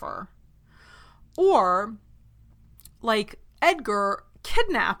left loafer?" Or, like, Edgar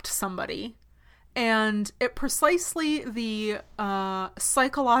kidnapped somebody, and at precisely the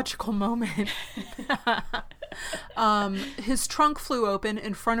psychological moment, his trunk flew open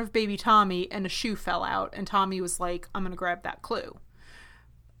in front of baby Tommy and a shoe fell out, and Tommy was like, "I'm going to grab that clue."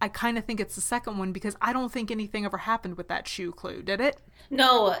 I kind of think it's the second one because I don't think anything ever happened with that shoe clue, did it?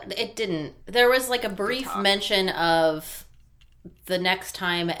 No, it didn't. There was, like, a brief mention of the next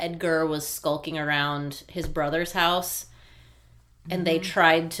time Edgar was skulking around his brother's house and they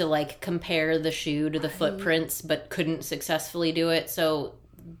tried to, like, compare the shoe to the footprints but couldn't successfully do it. So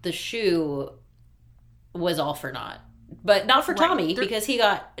the shoe was all for naught. But not for Tommy because he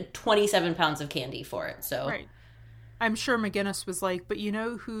got 27 pounds of candy for it. So right. I'm sure McGinnis was like, "But you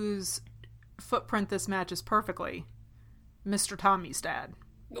know whose footprint this matches perfectly? Mr. Tommy's dad."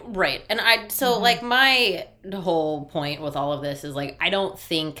 Right. And like, my whole point with all of this is, like, I don't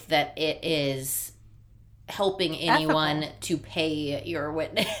think that it is helping anyone to pay your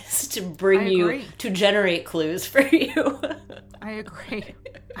witness to bring you, to generate clues for you. I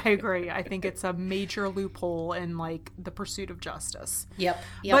agree. I think it's a major loophole in, like, the pursuit of justice. Yep.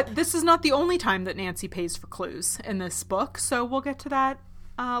 But this is not the only time that Nancy pays for clues in this book, so we'll get to that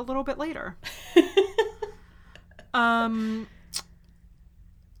a little bit later.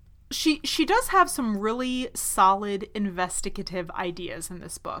 She does have some really solid investigative ideas in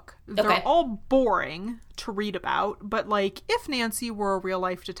this book. They're all boring to read about, but, like, if Nancy were a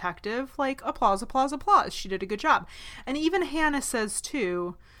real-life detective, like, applause, applause, applause. She did a good job. And even Hannah says,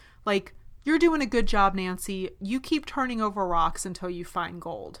 too, like, "You're doing a good job, Nancy. You keep turning over rocks until you find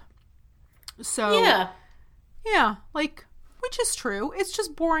gold." So, yeah, like, which is true. It's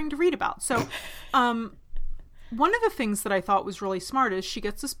just boring to read about. So, one of the things that I thought was really smart is she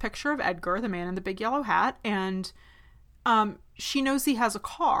gets this picture of Edgar, the man in the big yellow hat, and she knows he has a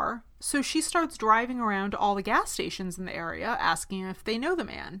car, so she starts driving around to all the gas stations in the area asking if they know the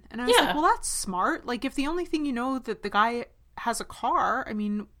man. And I was like, well, that's smart. Like, if the only thing you know that the guy has a car, I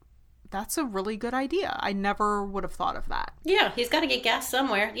mean, that's a really good idea. I never would have thought of that. Yeah, he's got to get gas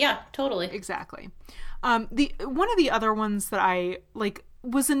somewhere. Yeah, totally. Exactly. One of the other ones that I, like,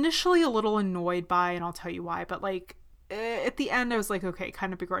 was initially a little annoyed by, and I'll tell you why, but, like, at the end I was like, okay,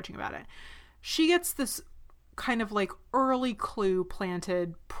 kind of begrudging about it. She gets this kind of, like, early clue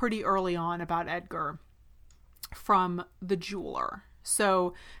planted pretty early on about Edgar from the jeweler.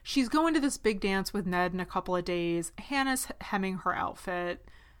 So she's going to this big dance with Ned in a couple of days. Hannah's hemming her outfit,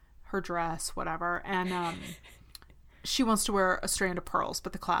 her dress, whatever. And she wants to wear a strand of pearls,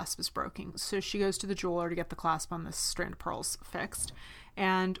 but the clasp is broken. So she goes to the jeweler to get the clasp on this strand of pearls fixed.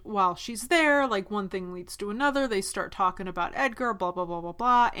 And while she's there, like, one thing leads to another. They start talking about Edgar, blah, blah, blah, blah,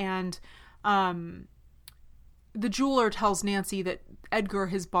 blah. And the jeweler tells Nancy that Edgar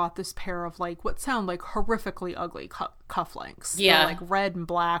has bought this pair of, like, what sound like horrifically ugly cufflinks. Yeah. They're, like, red and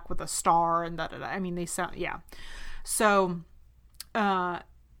black with a star and da-da-da. I mean, they sound, yeah. So, that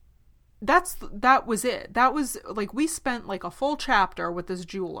was it. That was, like, we spent, like, a full chapter with this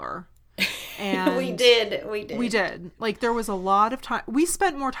jeweler. And We did. Like, there was a lot of time. We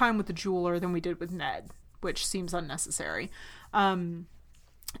spent more time with the jeweler than we did with Ned, which seems unnecessary. And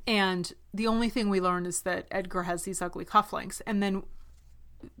the only thing we learned is that Edgar has these ugly cufflinks. And then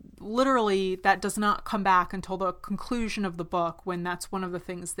literally that does not come back until the conclusion of the book, when that's one of the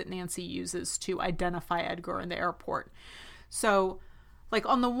things that Nancy uses to identify Edgar in the airport. So, like,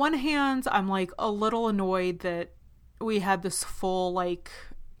 on the one hand, I'm, like, a little annoyed that we had this full, like,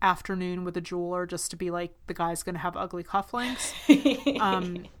 afternoon with the jeweler just to be like, the guy's gonna have ugly cufflinks.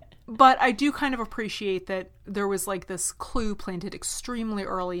 But I do kind of appreciate that there was, like, this clue planted extremely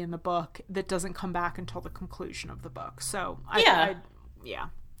early in the book that doesn't come back until the conclusion of the book. So Yeah.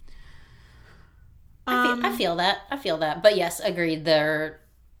 I feel that. But yes, agreed.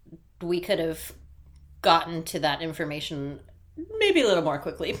 We could have gotten to that information maybe a little more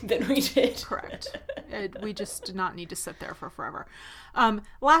quickly than we did. Correct. We just did not need to sit there for forever.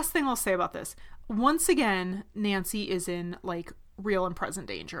 Last thing I'll say about this. Once again, Nancy is in, like, real and present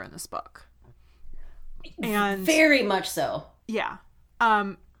danger in this book. And very much so. Yeah.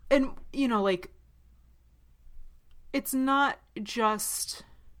 And, you know, like, it's not just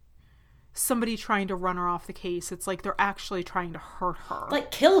somebody trying to run her off the case. It's like they're actually trying to hurt her.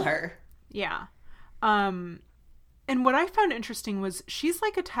 Like, kill her. Yeah. And what I found interesting was she's,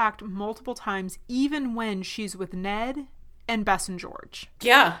 like, attacked multiple times, even when she's with Ned and Bess and George.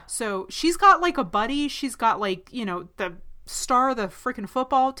 Yeah. So she's got, like, a buddy. She's got, like, you know, the star of the freaking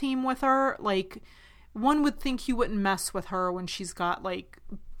football team with her. Like, one would think you wouldn't mess with her when she's got, like,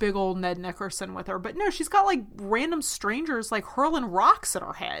 big old Ned Nickerson with her. But no, she's got, like, random strangers, like, hurling rocks at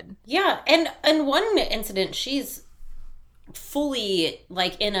her head. Yeah. And one incident, she's fully,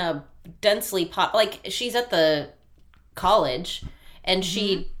 like, in a densely like, she's at the college, and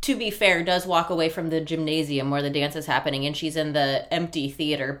she, to be fair, does walk away from the gymnasium where the dance is happening, and she's in the empty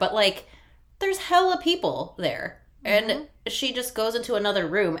theater, but, like, there's hella people there, and she just goes into another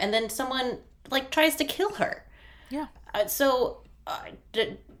room, and then someone, like, tries to kill her. Yeah.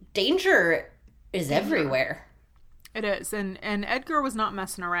 Danger is everywhere. It is, and Edgar was not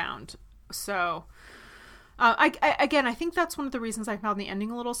messing around. So I think that's one of the reasons I found the ending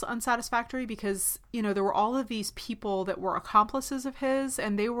a little unsatisfactory, because, you know, there were all of these people that were accomplices of his,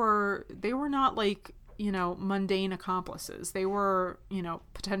 and they were not, like, you know, mundane accomplices. They were, you know,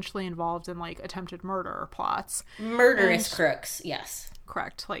 potentially involved in, like, attempted murder plots. Murderous crooks, yes.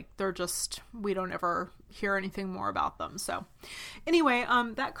 Correct. Like, they're just, we don't ever hear anything more about them. So anyway,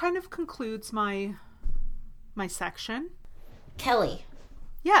 that kind of concludes my section. Kelly.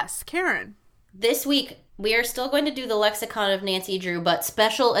 Yes, Karen. This week, we are still going to do the Lexicon of Nancy Drew, but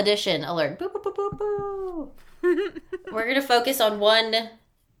special edition alert. Boo, boo, boo, boo, boo. We're going to focus on one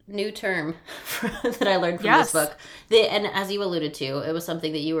new term that I learned from this book. And as you alluded to, it was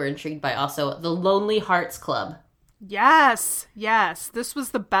something that you were intrigued by also, the Lonely Hearts Club. Yes. This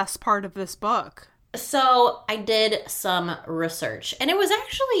was the best part of this book. So I did some research, and it was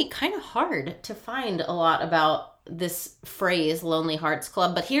actually kind of hard to find a lot about this phrase, Lonely Hearts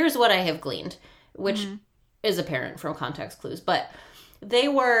Club, but here's what I have gleaned, which is apparent from context clues. But they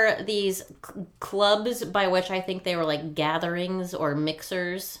were these clubs by which I think they were, like, gatherings or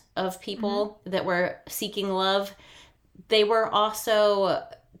mixers of people that were seeking love. They were also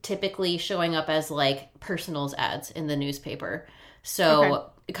typically showing up as, like, personals ads in the newspaper.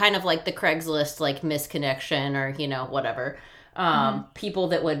 So kind of like the Craigslist, like, misconnection or, you know, whatever. People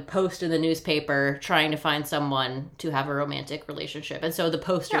that would post in the newspaper trying to find someone to have a romantic relationship. And so the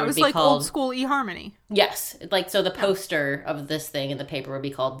poster would be like called... old school eHarmony. Yes. Like, so the poster of this thing in the paper would be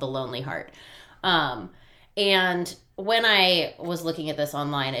called The Lonely Heart. And when I was looking at this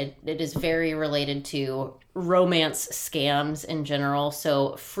online, it is very related to romance scams in general.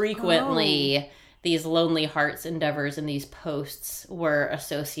 So frequently these Lonely Hearts endeavors and these posts were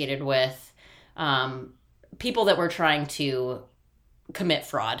associated with people that were trying to commit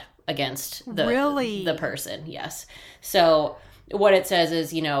fraud against the person. Yes. So what it says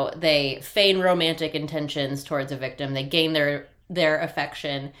is, you know, they feign romantic intentions towards a victim. They gain their their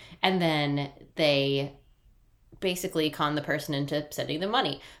affection, and then they basically con the person into sending them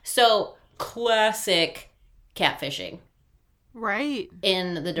money. So classic catfishing. Right.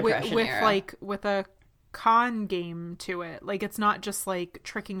 In the Depression era. Like, with a con game to it. Like, it's not just, like,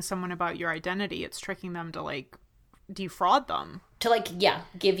 tricking someone about your identity. It's tricking them to, like, defraud them. To, like, yeah,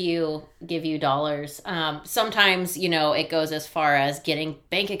 give you dollars. Sometimes, you know, it goes as far as getting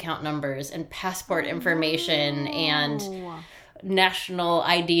bank account numbers and passport information and national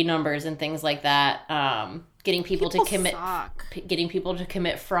ID numbers and things like that. Getting people to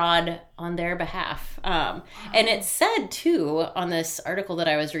commit fraud on their behalf. And it said too on this article that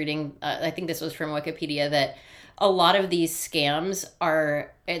I was reading, I think this was from Wikipedia, that a lot of these scams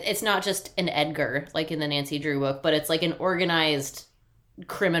are, it's not just an Edgar like in the Nancy Drew book, but it's like an organized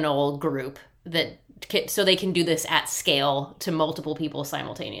criminal group that so they can do this at scale to multiple people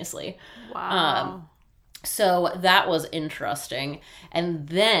simultaneously. Wow. So that was interesting. And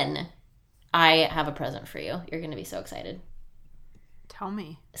then I have a present for you. You're going to be so excited. Tell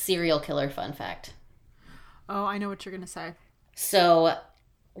me. Serial killer fun fact. Oh, I know what you're going to say. So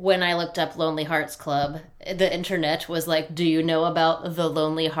when I looked up Lonely Hearts Club, the internet was like, do you know about the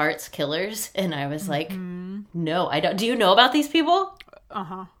Lonely Hearts Killers? And I was like, no, I don't. Do you know about these people?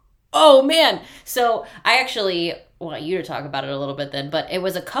 Uh-huh. Oh, man. So I actually want you to talk about it a little bit then, but it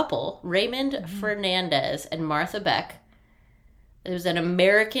was a couple, Raymond Fernandez and Martha Beck. It was an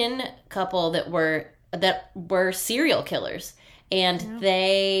American couple that were serial killers, and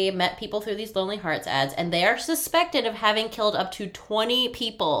they met people through these Lonely Hearts ads, and they are suspected of having killed up to 20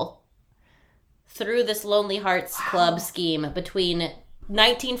 people through this Lonely Hearts Club scheme between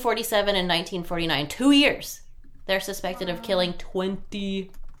 1947 and 1949. 2 years. They're suspected of killing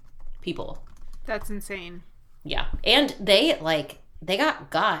 20 people. That's insane. Yeah, and they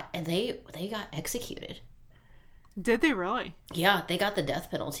got and they got executed. Did they really? Yeah, they got the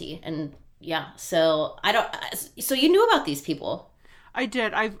death penalty, and yeah. So So you knew about these people? I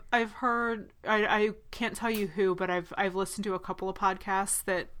did. I've heard. I can't tell you who, but I've listened to a couple of podcasts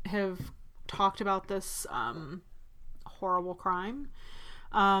that have talked about this horrible crime,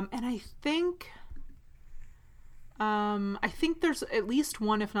 and I think there's at least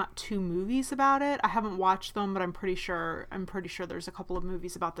one, if not two, movies about it. I haven't watched them, but I'm pretty sure there's a couple of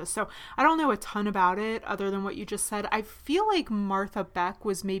movies about this. So I don't know a ton about it other than what you just said. I feel like Martha Beck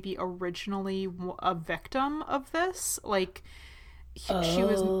was maybe originally a victim of this. Like, she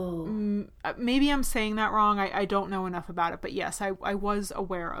was, maybe I'm saying that wrong. I don't know enough about it, but yes, I was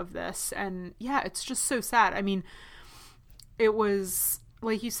aware of this. And yeah, it's just so sad. I mean, it was,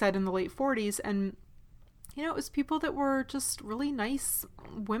 like you said, in the late 40s, and you know, it was people that were just really nice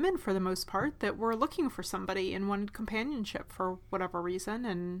women for the most part that were looking for somebody and wanted companionship for whatever reason.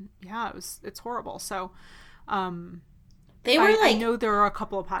 And yeah, it's horrible. So, I know there are a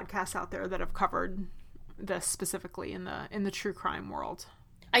couple of podcasts out there that have covered this specifically in the true crime world.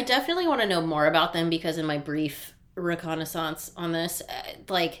 I definitely want to know more about them because in my brief reconnaissance on this,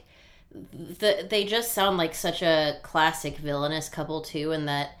 like they just sound like such a classic villainous couple too, and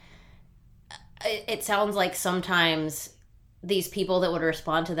that it sounds like sometimes these people that would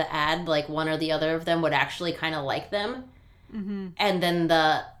respond to the ad, like one or the other of them would actually kind of like them. Mm-hmm. And then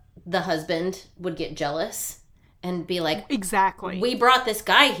the husband would get jealous and be like, exactly, we brought this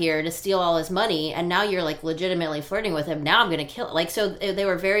guy here to steal all his money, and now you're like legitimately flirting with him. Now I'm going to kill it. Like, so they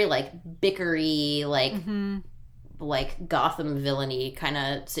were very like bickery, like, like Gotham villainy kind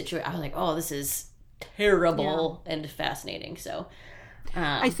of situation. I was like, oh, this is terrible and fascinating. So,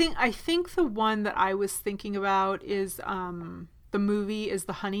 I think the one that I was thinking about is the movie is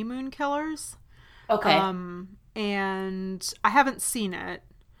The Honeymoon Killers. Okay. And I haven't seen it,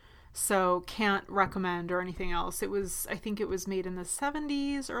 so can't recommend or anything else. I think it was made in the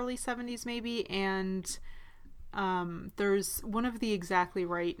 70s, early 70s maybe, and there's one of the Exactly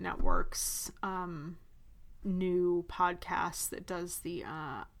Right Network's new podcasts that does the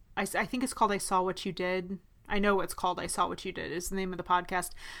I think it's called I Saw What You Did. I know it's called I Saw What You Did is the name of the podcast.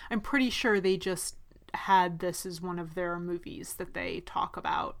 I'm pretty sure they just had this as one of their movies that they talk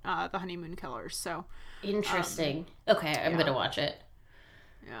about, The Honeymoon Killers. So interesting. Okay, I'm going to watch it.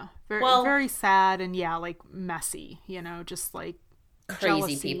 Yeah. Very sad and like messy, you know, just like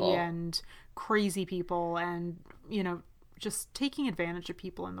crazy people and crazy people and, you know, just taking advantage of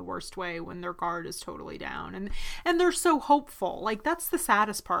people in the worst way when their guard is totally down. And they're so hopeful. Like, that's the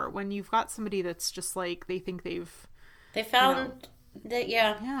saddest part, when you've got somebody that's just like, they think they found that.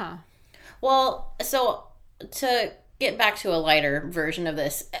 Yeah. Well, so to get back to a lighter version of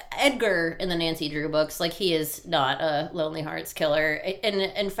this, Edgar in the Nancy Drew books, like, he is not a Lonely Hearts killer. And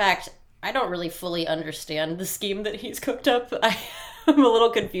in fact, I don't really fully understand the scheme that he's cooked up. I'm a little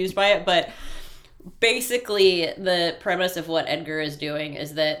confused by it, but basically the premise of what Edgar is doing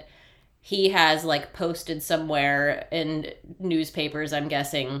is that he has like posted somewhere in newspapers, I'm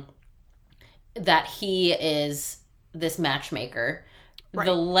guessing, that he is this matchmaker. Right.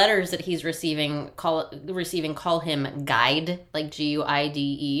 The letters that he's receiving call him Guide, like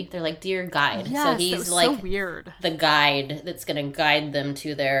Guide. They're like, dear Guide. Yes, so he's like so weird. The guide that's going to guide them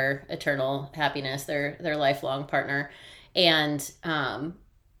to their eternal happiness, their lifelong partner. And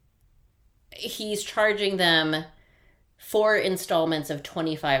he's charging them 4 installments of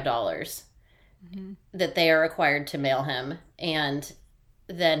 $25 that they are required to mail him, and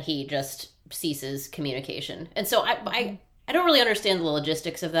then he just ceases communication. And so I don't really understand the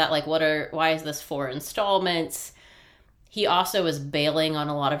logistics of that. Like, why is this 4 installments? He also is bailing on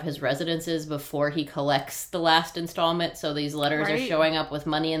a lot of his residences before he collects the last installment. So these letters are showing up with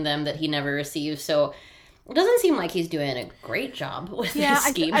money in them that he never receives. So it doesn't seem like he's doing a great job with his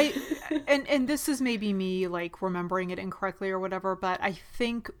scheme. And this is maybe me like remembering it incorrectly or whatever, but I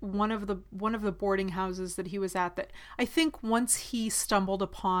think one of the boarding houses that he was at, that I think once he stumbled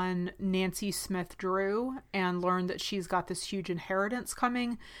upon Nancy Smith Drew and learned that she's got this huge inheritance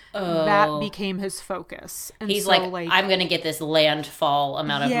coming, that became his focus. And he's so, like, I'm going to get this landfall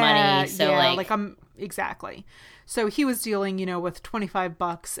amount of money. So exactly. So he was dealing, with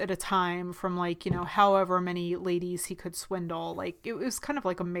 $25 at a time from however many ladies he could swindle. Like, it was kind of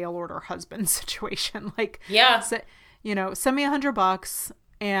like a mail order husband situation. Like, send me $100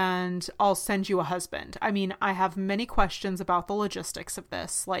 and I'll send you a husband. I mean, I have many questions about the logistics of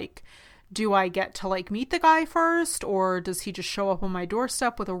this. Like, do I get to meet the guy first, or does he just show up on my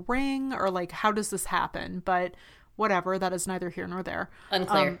doorstep with a ring, or how does this happen? But whatever, that is neither here nor there.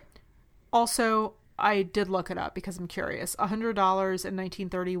 Unclear. Also, I did look it up because I'm curious. $100 in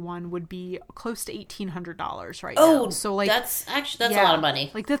 1931 would be close to $1,800 right now. Oh, so that's a lot of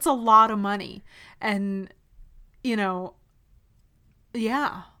money. That's a lot of money, and it's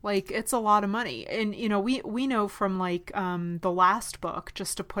a lot of money. And we know from the last book,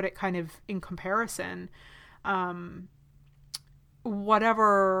 just to put it kind of in comparison,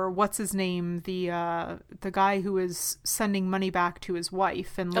 what's his name, the guy who is sending money back to his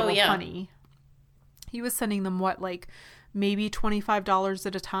wife and Little Honey. He was sending them maybe $25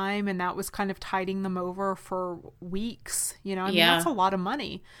 at a time, and that was kind of tiding them over for weeks. I mean, that's a lot of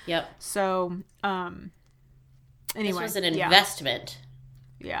money. Yep. So, anyway, this was an investment.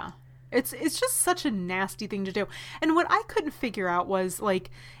 Yeah. It's just such a nasty thing to do. And what I couldn't figure out was,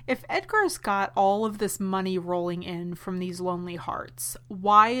 if Edgar's got all of this money rolling in from these lonely hearts,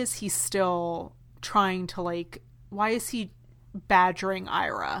 why is he still trying to, why is he badgering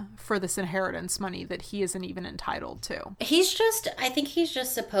Ira for this inheritance money that he isn't even entitled to? I think he's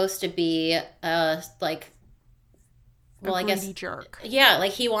just supposed to be I guess jerk. Yeah,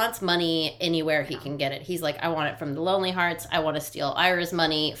 he wants money anywhere he can get it. He's like, I want it from the Lonely Hearts. I want to steal Ira's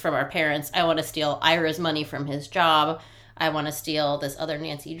money from our parents. I want to steal Ira's money from his job. I want to steal this other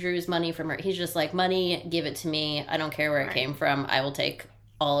Nancy Drew's money from her. He's just like, money, give it to me. I don't care where it came from. I will take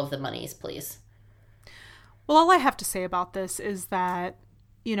all of the monies, please. Well, all I have to say about this is that,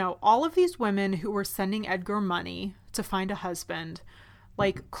 all of these women who were sending Edgar money to find a husband,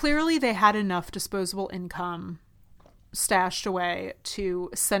 clearly they had enough disposable income stashed away to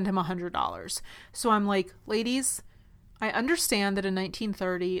send him $100. So I'm like, ladies, I understand that in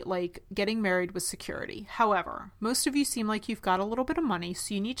 1930, getting married was security. However, most of you seem like you've got a little bit of money,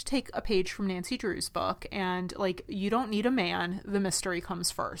 so you need to take a page from Nancy Drew's book, and, you don't need a man. The mystery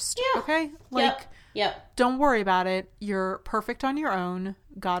comes first. Yeah. Okay? Yep. Don't worry about it. You're perfect on your own.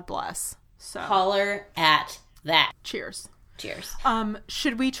 God bless. So holler at that. Cheers. Cheers.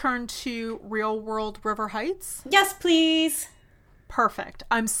 Should we turn to Real World River Heights? Yes, please. Perfect.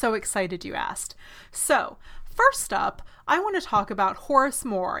 I'm so excited you asked. So, first up, I want to talk about Horace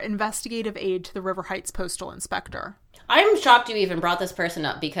Moore, investigative aide to the River Heights postal inspector. I'm shocked you even brought this person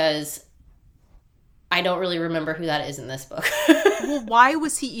up because I don't really remember who that is in this book. Well, why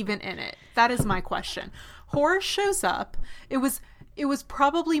was he even in it? That is my question. Horace shows up. It was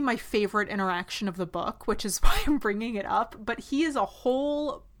probably my favorite interaction of the book, which is why I'm bringing it up. But he is a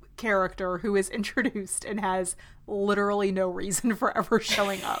whole character who is introduced and has literally no reason for ever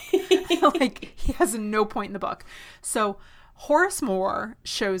showing up. He has no point in the book. So Horace Moore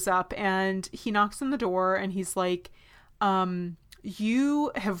shows up and he knocks on the door and he's like,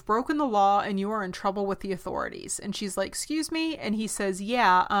 you have broken the law and you are in trouble with the authorities. And she's like, excuse me? And he says,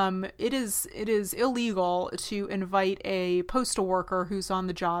 yeah, it is illegal to invite a postal worker who's on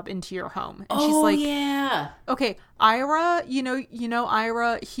the job into your home. And she's like, yeah. Okay, Ira, you know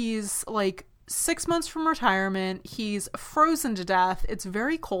Ira, he's like 6 months from retirement. He's frozen to death. It's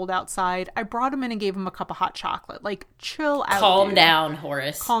very cold outside. I brought him in and gave him a cup of hot chocolate. Like, chill out. Calm down,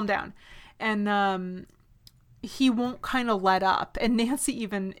 Horace. Calm down. And he won't kind of let up. And Nancy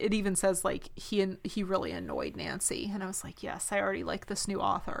even says like he really annoyed Nancy. And I was like, yes, I already like this new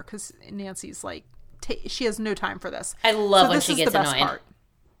author, because Nancy's like she has no time for this. I love when she gets annoyed.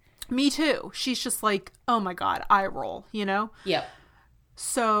 Me too. She's just like, oh my God, eye roll, you know? Yep.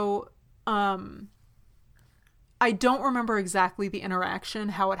 So, I don't remember exactly the interaction,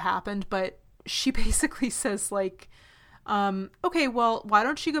 how it happened, but she basically says like, okay, well, why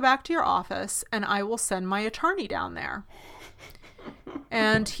don't you go back to your office and I will send my attorney down there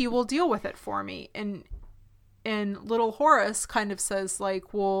and he will deal with it for me. And little Horace kind of says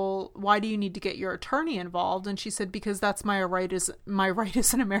like, well, why do you need to get your attorney involved? And she said, because that's my right as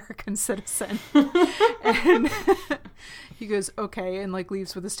an American citizen. And he goes, okay, and like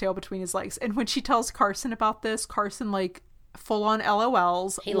leaves with his tail between his legs. And when she tells Carson about this, Carson like full on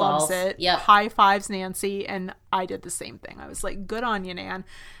LOLs, he loves it. Yep. High fives Nancy. And I did the same thing. I was like, good on you, Nan.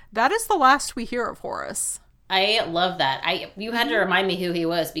 That is the last we hear of Horace. I love that. You had to remind me who he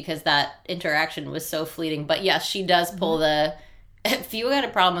was, because that interaction was so fleeting. But yes, she does pull the, if you got a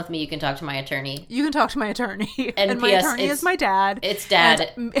problem with me, you can talk to my attorney. You can talk to my attorney. And my attorney is my dad. It's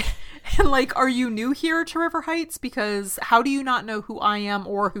Dad. And like, are you new here to River Heights? Because how do you not know who I am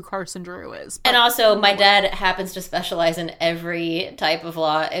or who Carson Drew is? But, and also, my dad happens to specialize in every type of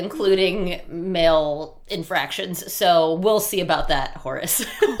law, including male infractions. So we'll see about that, Horace.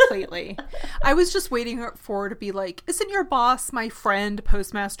 Completely. I was just waiting for her to be like, isn't your boss my friend,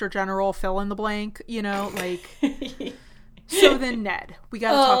 Postmaster General, fill in the blank? You know, like... So then Ned. We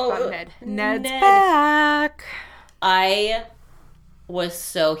gotta talk about Ned. Ned's back. I was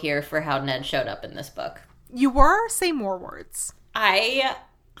so here for how Ned showed up in this book. You were? Say more words. I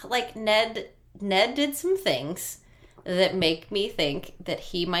like Ned did some things that make me think that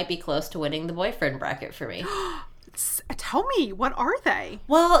he might be close to winning the boyfriend bracket for me. Tell me, what are they?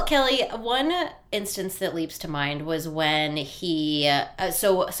 Well, Kelly, one instance that leaps to mind was when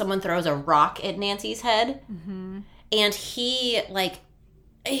so someone throws a rock at Nancy's head, and he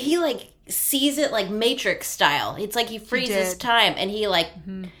sees it like Matrix style. It's like he freezes time, and he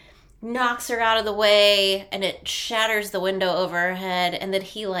knocks her out of the way, and it shatters the window over her head, and then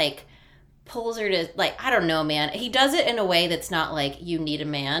he pulls her to, I don't know, man. He does it in a way that's not you need a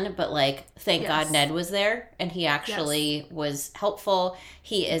man, but thank God Ned was there, and he actually was helpful.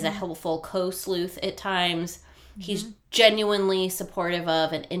 He is a helpful co-sleuth at times. He's genuinely supportive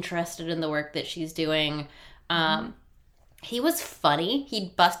of and interested in the work that she's doing. He was funny.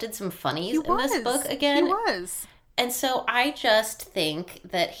 He busted some funnies in this book again. He was. And so I just think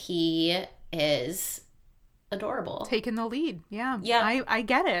that he is adorable. Taking the lead. Yeah. Yeah. I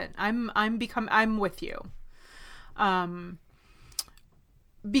get it. I'm with you.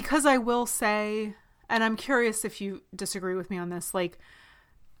 Because I will say, and I'm curious if you disagree with me on this,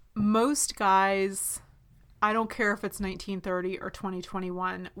 most guys, I don't care if it's 1930 or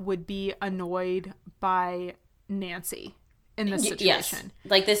 2021, would be annoyed by Nancy in this situation.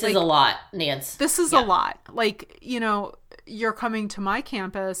 Yes. This is a lot, Nance. This is a lot. You're coming to my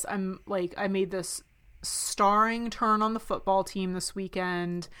campus. I made this starring turn on the football team this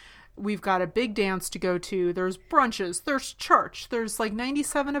weekend. We've got a big dance to go to. There's brunches. There's church. There's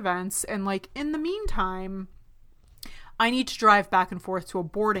 97 events. And in the meantime, I need to drive back and forth to a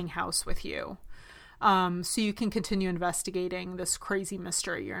boarding house with you. So you can continue investigating this crazy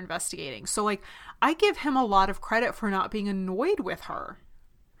mystery you're investigating. So I give him a lot of credit for not being annoyed with her.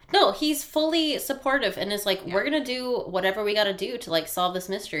 No, he's fully supportive and is we're going to do whatever we got to do to solve this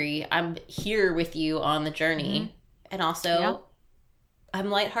mystery. I'm here with you on the journey. And also I'm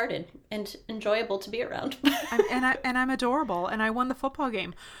lighthearted and enjoyable to be around. I'm adorable, and I won the football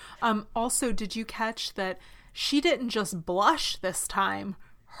game. Also, did you catch that she didn't just blush this time?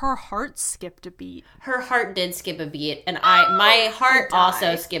 Her heart skipped a beat. Her heart did skip a beat, and my heart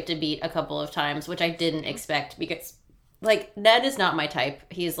also skipped a beat a couple of times, which I didn't expect, because Ned is not my type.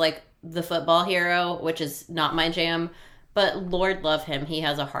 He's the football hero, which is not my jam, but Lord love him, he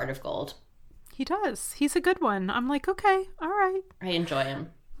has a heart of gold. He does. He's a good one. I'm okay, all right. I enjoy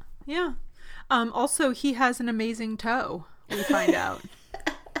him. Yeah. Also, he has an amazing toe, we find out.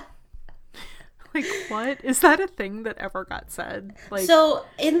 Like, what? Is that a thing that ever got said? Like, So,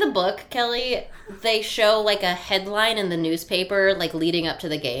 in the book, Kelly, they show, like, a headline in the newspaper, like, leading up to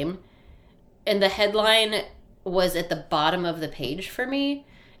the game. And the headline was at the bottom of the page for me.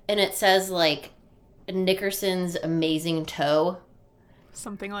 And it says, like, Nickerson's amazing toe.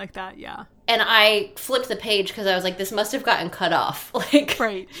 something like that, yeah. And I flipped the page because I was like, this must have gotten cut off. Like,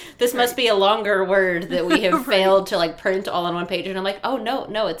 Right. this must be a longer word that we have Right. failed to, like, print all on one page. And I'm like, oh,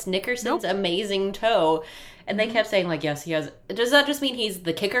 no, it's Nickerson's amazing toe. And they kept saying, like, yes, he has. Does that just mean he's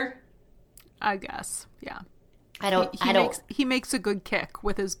the kicker? I guess, yeah. I don't. He makes a good kick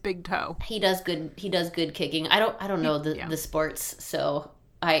with his big toe. He does good kicking. I don't know the sports, so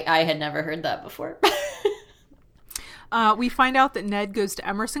I had never heard that before. We find out that Ned goes to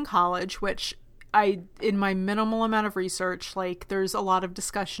Emerson College, which in my minimal amount of research, like, there's a lot of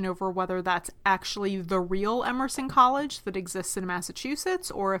discussion over whether that's actually the real Emerson College that exists in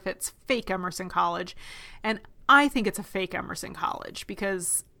Massachusetts or if it's fake Emerson College. And I think it's a fake Emerson College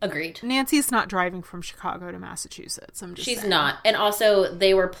because Agreed. Nancy's not driving from Chicago to Massachusetts. She's saying. not. And also,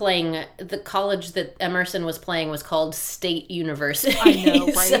 they were playing, the college that Emerson was playing was called State University. I know,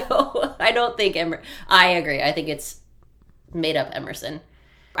 right? So I don't think I agree. I think it's made up Emerson.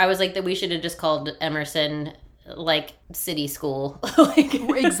 I was like, that we should have just called Emerson, like, city school. Like,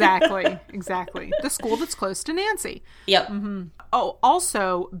 Exactly. The school that's close to Nancy. yep. Mm-hmm. Oh,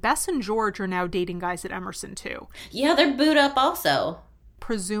 also, Bess and George are now dating guys at Emerson, too. Yeah, they're booed up also.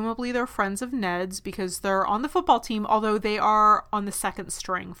 Presumably they're friends of Ned's because they're on the football team, although they are on the second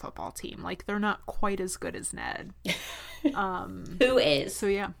string football team. Like, they're not quite as good as Ned. Who is? So,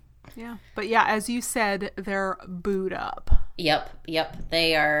 yeah. But, yeah, as you said, they're booed up. Yep.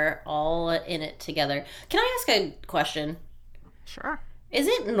 They are all in it together. Can I ask a question? Sure. Is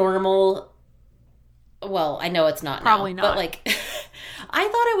it normal? Well, I know it's not Probably now, not. but, like, I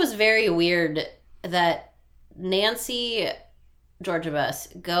thought it was very weird that Nancy, Georgia Bess,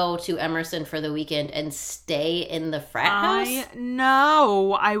 go to Emerson for the weekend and stay in the frat house. I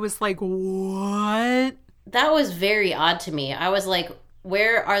know. I was like, what? That was very odd to me. I was like,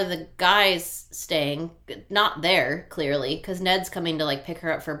 where are the guys staying? Not there, clearly, because Ned's coming to, like, pick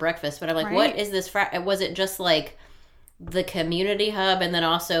her up for breakfast. But I'm like, Right. What is this frat? Was it just, like, the community hub and then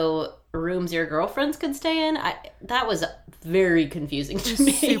also rooms your girlfriends could stay in? That was very confusing to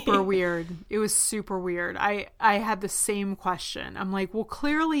me. Super weird. It was super weird. I had the same question. I'm like, well,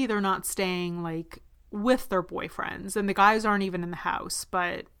 clearly they're not staying, like, with their boyfriends, and the guys aren't even in the house,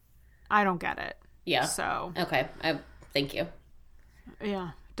 but I don't get it. Yeah. So, Okay. Thank you.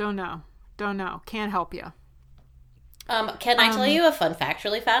 yeah, don't know. Can't help you. Can I tell you a fun fact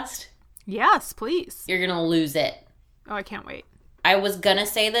really fast? Yes, please. You're gonna lose it. Oh, I can't wait. I was gonna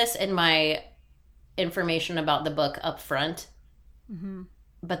say this in my information about the book up front,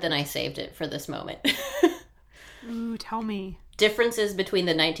 but then I saved it for this moment. Ooh, tell me. Differences between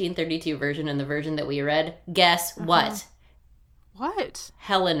the 1932 version and the version that we read. Guess what? What?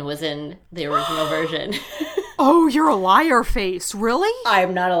 Helen was in the original version. Oh, you're a liar face. Really?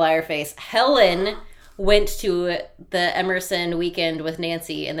 I'm not a liar face. Helen went to the Emerson weekend with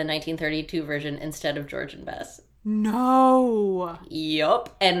Nancy in the 1932 version instead of George and Bess. No.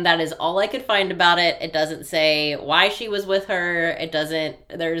 Yup. And that is all I could find about it. It doesn't say why she was with her.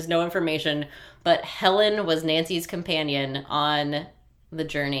 There's no information. But Helen was Nancy's companion on the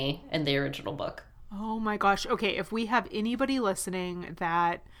journey in the original book. Oh my gosh. Okay, if we have anybody listening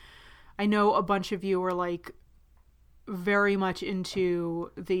that, I know a bunch of you are, like, very much into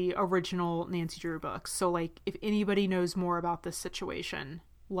the original Nancy Drew books. So, like, if anybody knows more about this situation,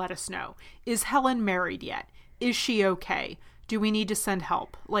 let us know. Is Helen married yet? Is she okay? Do we need to send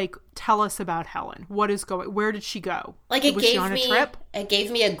help? Like, tell us about Helen. Where did she go? Like, Was she on a trip? It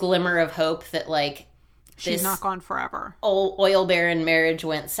gave me a glimmer of hope that, like, She's this not gone forever. old oil baron marriage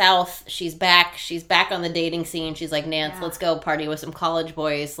went south. She's back on the dating scene. She's like, Nance, let's go party with some college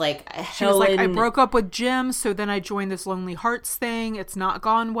boys. Like, She was like, I broke up with Jim, so then I joined this Lonely Hearts thing. It's not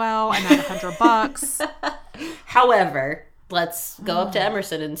gone well. I'm at $100. However, let's go up to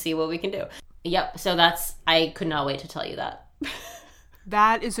Emerson and see what we can do. Yep. So I could not wait to tell you that.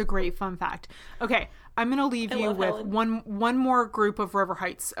 That is a great fun fact. Okay, I'm going to leave you love with Helen. one more group of River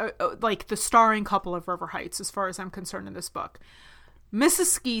Heights, like the starring couple of River Heights, as far as I'm concerned in this book. Mrs.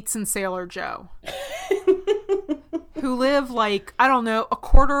 Skeets and Sailor Joe, who live, like, I don't know, a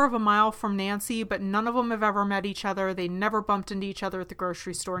quarter of a mile from Nancy, but none of them have ever met each other. They never bumped into each other at the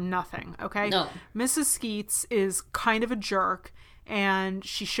grocery store, nothing, okay? No. Mrs. Skeets is kind of a jerk, and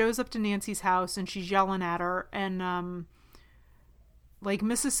she shows up to Nancy's house, and she's yelling at her, and like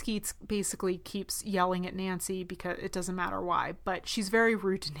Mrs. Skeets basically keeps yelling at Nancy because it doesn't matter why, but she's very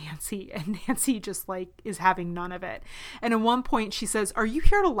rude to Nancy, and Nancy just like is having none of it. And at one point she says, "Are you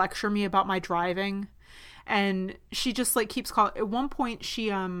here to lecture me about my driving?" And she just like keeps calling. At one point she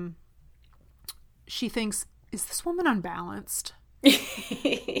thinks, "Is this woman unbalanced?"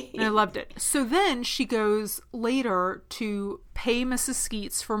 And I loved it. So then she goes later to pay Mrs.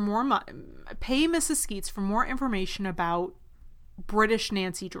 Skeets for more information about British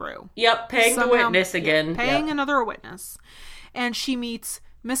Nancy Drew. Yep, paying the witness again. Paying another witness. And she meets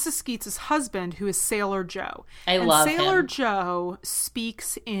Mrs. Skeets' husband, who is Sailor Joe. I love him. Sailor Joe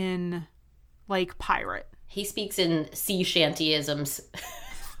speaks in, like, pirate. He speaks in sea shantyisms.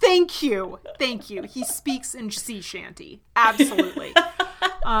 Thank you. He speaks in sea shanty. Absolutely.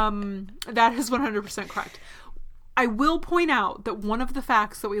 That is 100% correct. I will point out that one of the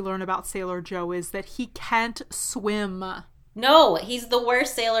facts that we learn about Sailor Joe is that he can't swim. No, he's the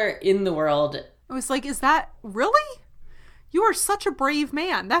worst sailor in the world. I was like, is that really? You are such a brave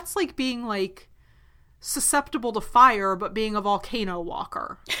man. That's like being like susceptible to fire, but being a volcano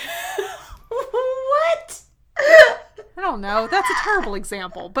walker. What? I don't know. That's a terrible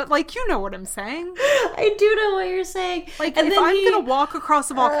example, but like, you know what I'm saying. I do know what you're saying. Like, and if I'm going to walk across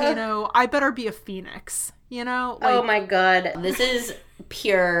a volcano, I better be a phoenix, you know? Like, oh my God. This is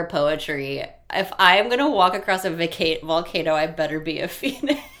pure poetry. If I'm going to walk across a volcano, I better be a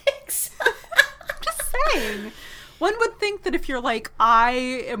phoenix. Just saying. One would think that if you're like,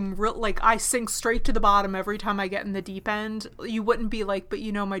 I sink straight to the bottom every time I get in the deep end, you wouldn't be like, but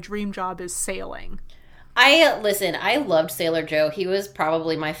you know, my dream job is sailing. I loved Sailor Joe. He was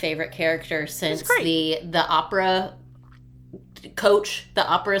probably my favorite character since the opera coach, the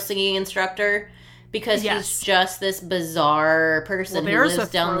opera singing instructor, because he's just this bizarre person who lives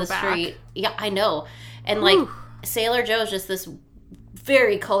down the street. Yeah, I know. And like Sailor Joe is just this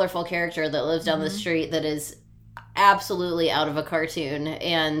very colorful character that lives down the street that is absolutely out of a cartoon,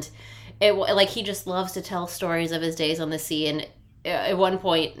 and he just loves to tell stories of his days on the sea. And at one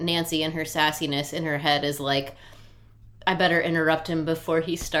point, Nancy, in her sassiness in her head, is like, I better interrupt him before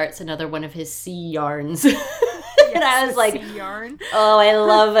he starts another one of his sea yarns. And I was like, sea yarn. Oh, I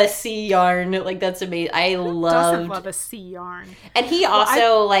love a sea yarn. Like, that's amazing. Doesn't love a sea yarn. And he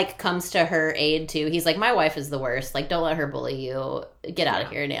also, comes to her aid, too. He's like, my wife is the worst. Like, don't let her bully you. Get out of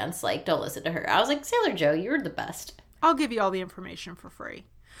here, Nance. Like, don't listen to her. I was like, Sailor Joe, you're the best. I'll give you all the information for free.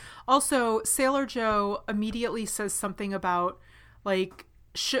 Also, Sailor Joe immediately says something about, like,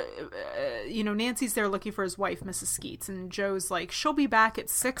 Nancy's there looking for his wife, Mrs. Skeets, and Joe's like, she'll be back at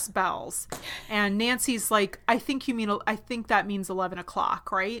 6 bells. And Nancy's like, I think that means 11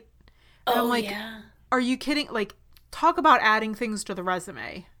 o'clock, right? And I'm like, are you kidding? Like, talk about adding things to the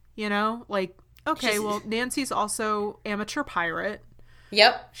resume, you know? Like, okay, well, Nancy's also amateur pirate.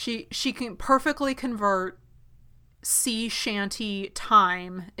 Yep. She can perfectly convert sea shanty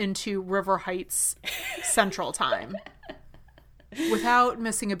time into River Heights Central Time. Without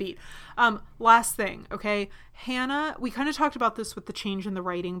missing a beat. Last thing, okay? Hannah, we kind of talked about this with the change in the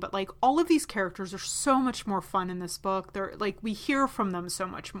writing, but like all of these characters are so much more fun in this book. They're like, we hear from them so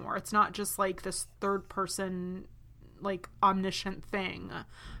much more. It's not just like this third person, like omniscient thing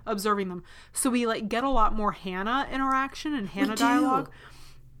observing them. So we like get a lot more Hannah interaction and Hannah dialogue.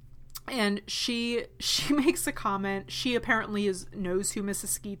 And she makes a comment. She apparently knows who Mrs.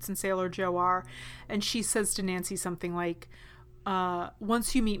 Skeets and Sailor Joe are. And she says to Nancy something like,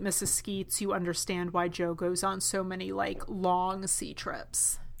 once you meet Mrs. Skeets, you understand why Joe goes on so many like long sea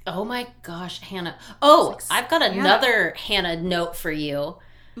trips. Oh my gosh, Hannah. Oh, I've got another Hannah note for you.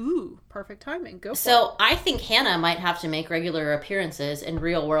 Ooh, perfect timing. Go for it. So I think Hannah might have to make regular appearances in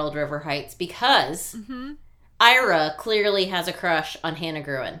Real World River Heights because Ira clearly has a crush on Hannah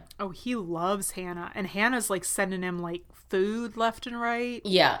Gruen. Oh, he loves Hannah. And Hannah's like sending him like food left and right.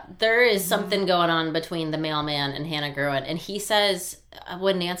 Yeah, there is something going on between the mailman and Hannah Gruen. And he says,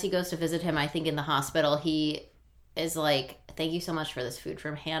 when Nancy goes to visit him, I think in the hospital, he is like, thank you so much for this food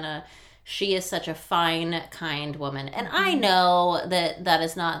from Hannah. She is such a fine, kind woman. And I know that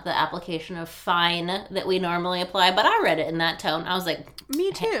is not the application of fine that we normally apply, but I read it in that tone. I was like,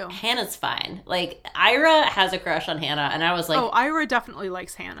 me too. Hannah's fine. Like, Ira has a crush on Hannah, and I was like, oh, Ira definitely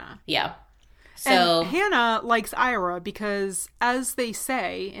likes Hannah. Yeah. So and Hannah likes Ira because, as they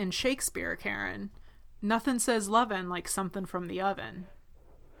say in Shakespeare, Karen, nothing says lovin' like something from the oven.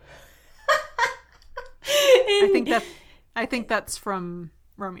 I think that's from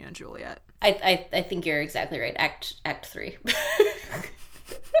Romeo and Juliet. I think you're exactly right. Act 3.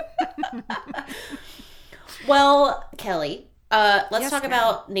 Well, Kelly, let's talk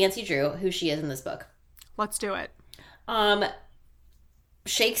about Nancy Drew, who she is in this book. Let's do it.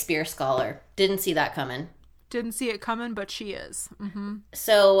 Shakespeare scholar. Didn't see that coming. Didn't see it coming, but she is. Mm-hmm.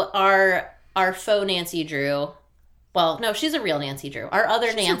 So our faux Nancy Drew, well, no, she's a real Nancy Drew. Our other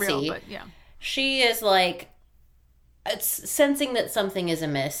She's Nancy, real, but yeah. she is like, it's sensing that something is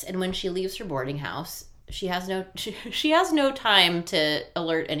amiss, and when she leaves her boarding house, she has no time to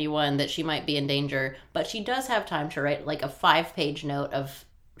alert anyone that she might be in danger, but she does have time to write like a 5-page note of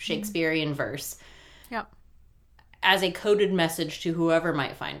Shakespearean verse. Yep. As a coded message to whoever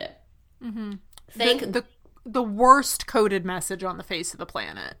might find it. Mm-hmm. The worst coded message on the face of the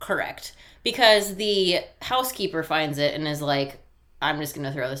planet. Correct. Because the housekeeper finds it and is like, I'm just going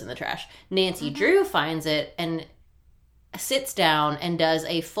to throw this in the trash. Nancy Drew finds it and sits down and does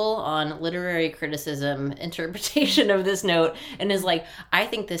a full-on literary criticism interpretation of this note and is like, I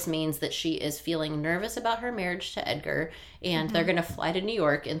think this means that she is feeling nervous about her marriage to Edgar, and they're going to fly to New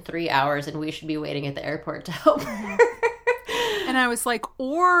York in 3 hours, and we should be waiting at the airport to help her. And I was like,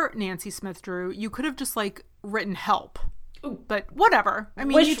 or Nancy Smith Drew, you could have just like written help. But whatever. I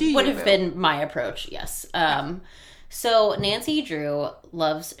mean, which would have been my approach, yes. So Nancy Drew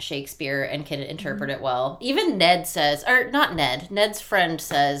loves Shakespeare and can interpret it well. Even Ned says, or not Ned, Ned's friend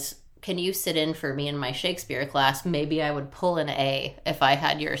says, can you sit in for me in my Shakespeare class? Maybe I would pull an A if I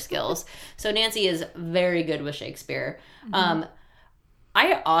had your skills. So Nancy is very good with Shakespeare.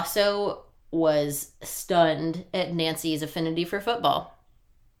 I also was stunned at Nancy's affinity for football.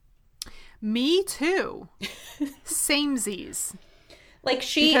 Me too. Samesies. Like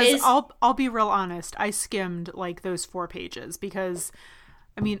she because is. I'll be real honest. I skimmed like those 4 pages because,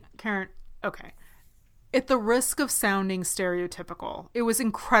 I mean, Karen. Okay, at the risk of sounding stereotypical, it was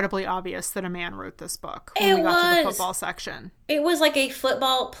incredibly obvious that a man wrote this book when we got to the football section. It was like a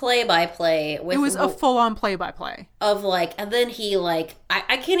football play-by-play. It was a full-on play-by-play of like, and then he like,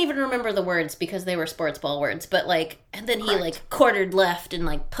 I can't even remember the words because they were sports ball words, but like, and then he like quartered left and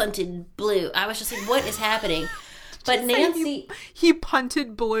like punted blue. I was just like, what is happening? But Nancy, he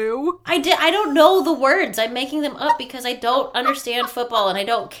punted blue. I don't know the words. I'm making them up because I don't understand football and I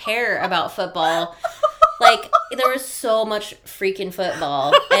don't care about football. Like, there was so much freaking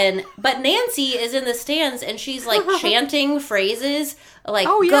football, but Nancy is in the stands and she's like chanting phrases like,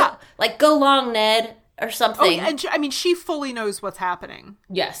 oh yeah, go long Ned or something. Oh, and she fully knows what's happening.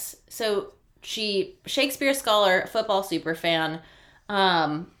 Yes. So Shakespeare scholar, football super fan.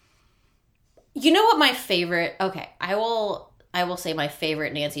 You know what my favorite? Okay, I will say my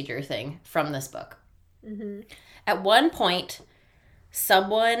favorite Nancy Drew thing from this book. Mm-hmm. At one point,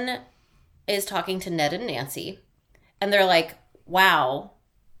 someone is talking to Ned and Nancy, and they're like, "Wow,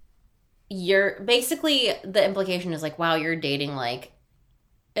 you're basically the implication is like, wow, you're dating like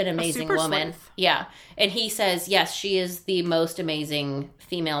an amazing woman." Sleuth. Yeah, and he says, "Yes, she is the most amazing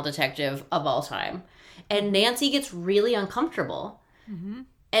female detective of all time," and Nancy gets really uncomfortable. Mm-hmm.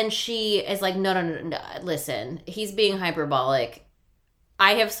 And she is like, no, listen, he's being hyperbolic.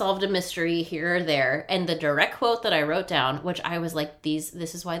 I have solved a mystery here or there. And the direct quote that I wrote down, which I was like, this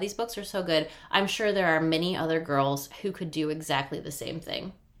is why these books are so good. I'm sure there are many other girls who could do exactly the same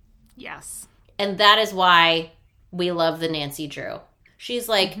thing. Yes. And that is why we love the Nancy Drew. She's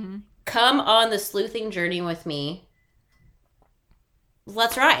like, come on the sleuthing journey with me.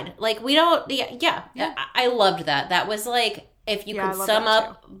 Let's ride. Like, we don't, yeah. I loved that. That was like, if you could sum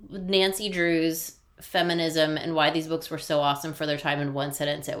up Nancy Drew's feminism and why these books were so awesome for their time in one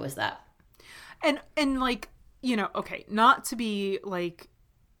sentence, it was that. And like, you know, okay, not to be like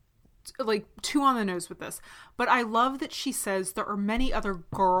too on the nose with this, but I love that she says there are many other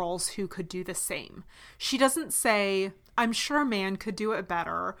girls who could do the same. She doesn't say, I'm sure a man could do it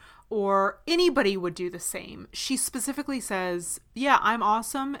better, or anybody would do the same. She specifically says, yeah, I'm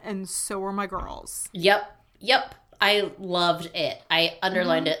awesome, and so are my girls. Yep. I loved it. I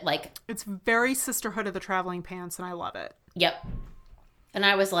underlined it like... It's very Sisterhood of the Traveling Pants, and I love it. Yep. And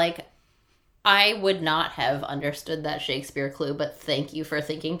I was like, I would not have understood that Shakespeare clue, but thank you for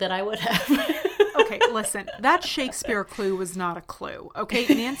thinking that I would have. Okay, listen. That Shakespeare clue was not a clue.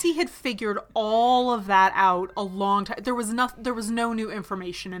 Okay, Nancy had figured all of that out a long time. There was no new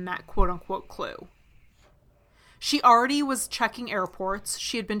information in that quote-unquote clue. She already was checking airports.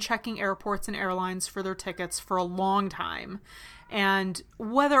 She had been checking airports and airlines for their tickets for a long time. And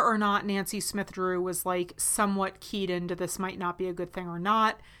whether or not Nancy Smith Drew was like somewhat keyed into this might not be a good thing or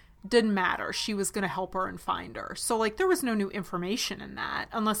not, didn't matter. She was going to help her and find her. So like there was no new information in that,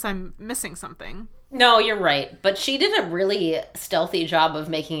 unless I'm missing something. No, you're right. But she did a really stealthy job of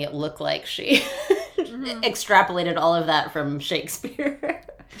making it look like she extrapolated all of that from Shakespeare.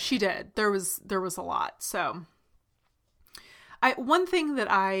 She did. There was a lot. So one thing that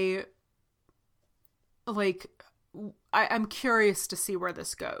I like, I'm curious to see where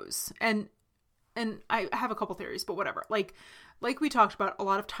this goes. And I have a couple theories, but whatever. Like we talked about, a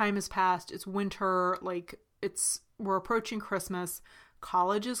lot of time has passed. It's winter. Like we're approaching Christmas.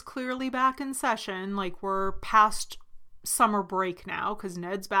 College is clearly back in session. Like we're past summer break now because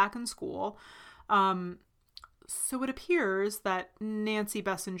Ned's back in school. So it appears that Nancy,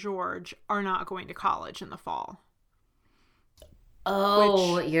 Bess, and George are not going to college in the fall.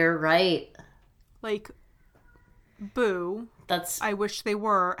 Oh, you're right. Like, boo. I wish they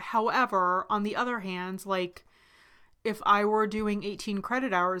were. However, on the other hand, like, if I were doing 18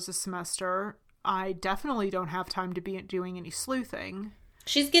 credit hours a semester, I definitely don't have time to be doing any sleuthing.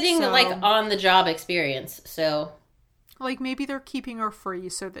 She's getting, like, on-the-job experience, so... Like, maybe they're keeping her free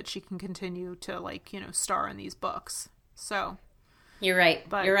so that she can continue to, like, star in these books. So... You're right.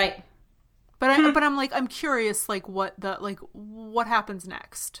 You're right. But I'm like, I'm curious, like, what happens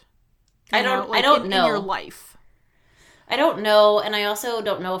next? I don't know. In your life. I don't know, and I also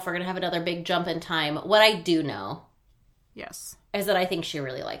don't know if we're going to have another big jump in time. What I do know... Yes. Is that I think she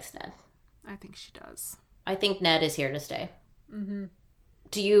really likes Ned. I think she does. I think Ned is here to stay. Mm-hmm.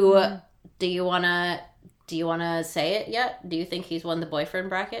 Do you want to say it yet? Do you think he's won the boyfriend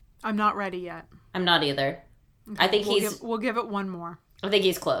bracket? I'm not ready yet. I'm not either. Okay, I think we'll give it one more. I think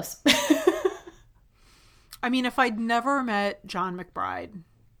he's close. I mean, if I'd never met John McBride,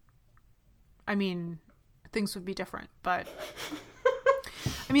 I mean, things would be different, but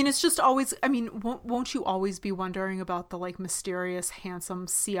I mean, it's just always, I mean, won't you always be wondering about the, like, mysterious, handsome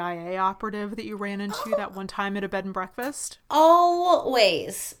CIA operative that you ran into that one time at a bed and breakfast?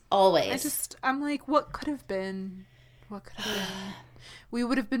 Always. I'm like, what could have been? We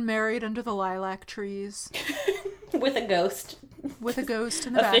would have been married under the lilac trees. With a ghost. With a ghost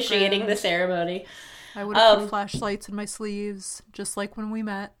in the background. Officiating the ceremony. I would have put flashlights in my sleeves, just like when we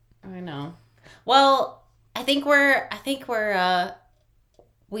met. I know. Well, I think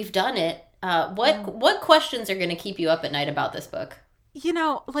we've done it. What questions are going to keep you up at night about this book?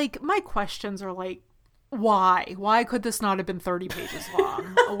 Like, my questions are like, why? Why could this not have been 30 pages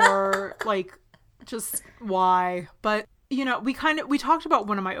long? Or, like, just why? But, we talked about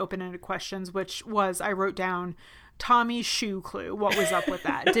one of my open-ended questions, which was, I wrote down, Tommy's shoe clue. What was up with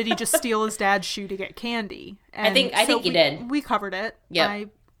that? Did he just steal his dad's shoe to get candy? And I think he did. We covered it. Yep. I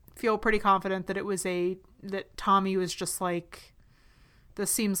feel pretty confident that that Tommy was just like,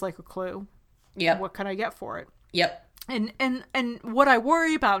 this seems like a clue. Yep. What can I get for it? Yep. And what I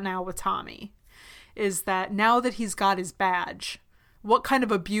worry about now with Tommy is that now that he's got his badge, what kind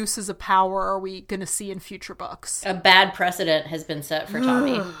of abuses of power are we going to see in future books? A bad precedent has been set for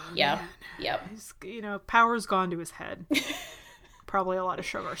Tommy. Yeah. Man. Yep. Power's gone to his head. Probably a lot of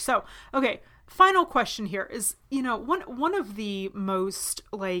sugar. So, okay, final question here is, one of the most,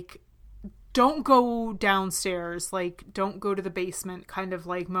 like, don't go downstairs, like, don't go to the basement kind of,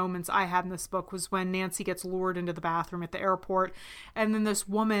 like, moments I had in this book was when Nancy gets lured into the bathroom at the airport, and then this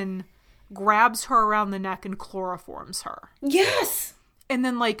woman grabs her around the neck and chloroforms her. Yes! And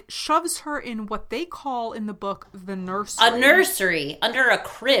then, like, shoves her in what they call in the book the nursery. A nursery under a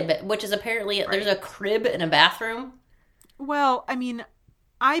crib, which is apparently, right. There's a crib in a bathroom. Well, I mean,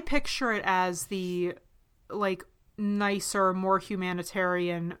 I picture it as the, like, nicer, more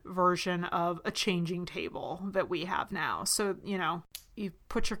humanitarian version of a changing table that we have now. So, you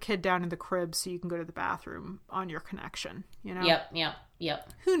put your kid down in the crib so you can go to the bathroom on your connection,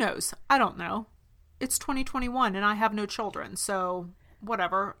 Yep. Who knows? I don't know. It's 2021 and I have no children, so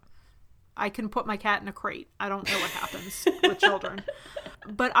whatever. I can put my cat in a crate. I don't know what happens with children.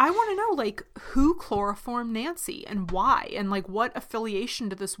 But I want to know, like, who chloroformed Nancy and why? And, like, what affiliation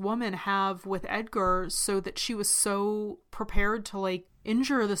did this woman have with Edgar so that she was so prepared to, like,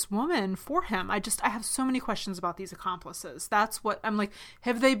 injure this woman for him? I have so many questions about these accomplices. That's what I'm like,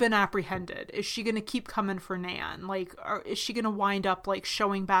 have they been apprehended? Is she going to keep coming for Nan? Like, or is she going to wind up, like,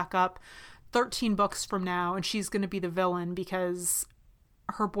 showing back up 13 books from now and she's going to be the villain because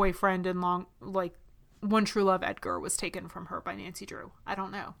her boyfriend and one true love Edgar was taken from her by Nancy Drew? I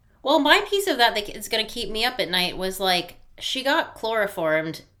don't know. Well, my piece of that is going to keep me up at night was, like, she got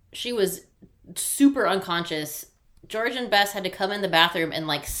chloroformed. She was super unconscious. George and Bess had to come in the bathroom and,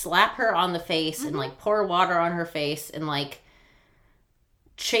 like, slap her on the face and, like, pour water on her face and, like,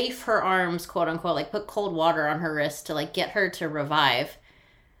 chafe her arms, quote unquote, like, put cold water on her wrist to, like, get her to revive.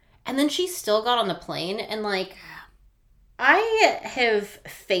 And then she still got on the plane and, like, I have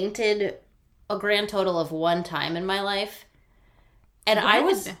fainted a grand total of one time in my life. And I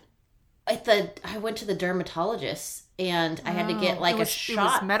went to the dermatologist and I had to get, like, a shot. It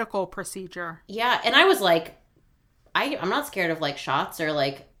was medical procedure. Yeah. And I was like, I'm not scared of, like, shots or,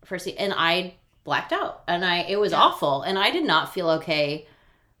 like, and I blacked out, and it was awful, and I did not feel okay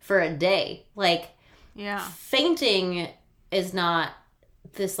for a day. Like, Yeah. fainting is not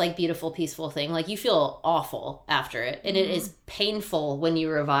this like beautiful, peaceful thing. Like, you feel awful after it, and it is painful when you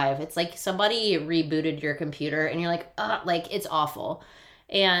revive. It's like somebody rebooted your computer, and you're like, like, it's awful.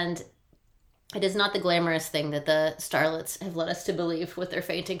 And it is not the glamorous thing that the starlets have led us to believe with their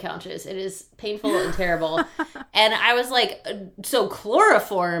fainting couches. It is painful and terrible. And I was like, so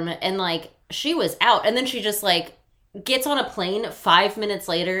chloroform, and like, she was out, and then she just like gets on a plane 5 minutes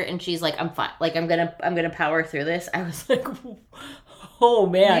later, and she's like, I'm fine. Like, I'm gonna power through this. I was like, oh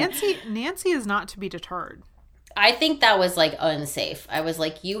man. Nancy is not to be deterred. I think that was like unsafe. I was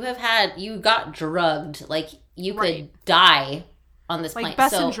like, you got drugged. Like, you could die on this plane. Like,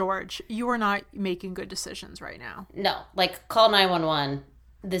 Bess and George, you are not making good decisions right now. No, like, call 911.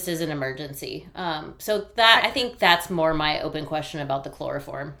 This is an emergency. So that, I think that's more my open question about the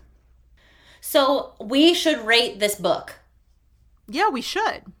chloroform. So we should rate this book. Yeah, we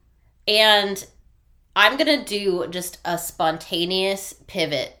should. And I'm going to do just a spontaneous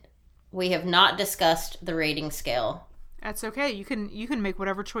pivot. We have not discussed the rating scale. That's okay. You can make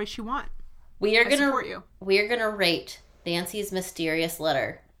whatever choice you want. We are support you. gonna rate Nancy's Mysterious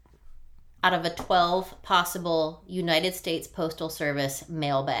Letter out of a 12 possible United States Postal Service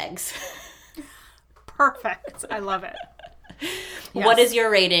mailbags. Perfect. I love it. Yes. What is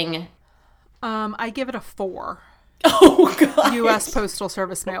your rating? I give it a 4. Oh god. U.S. Postal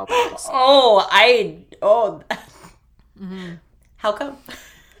Service mailbags. How come?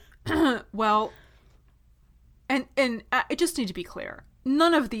 Well, and I just need to be clear.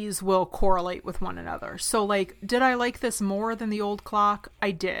 None of these will correlate with one another. So, like, did I like this more than the old clock? I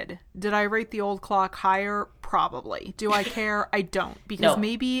did. Did I rate the old clock higher? Probably. Do I care? I don't. Because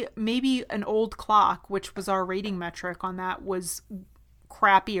maybe an old clock, which was our rating metric on that, was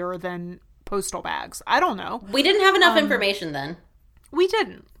crappier than postal bags. I don't know. We didn't have enough information then. We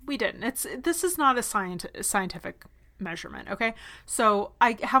didn't. This is not a scientific measurement. Okay. So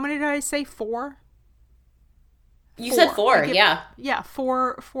how many did I say? 4? You said 4, yeah. Yeah,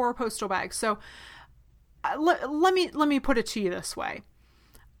 4 postal bags. So let me put it to you this way.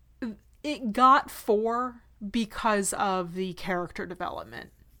 It got 4 because of the character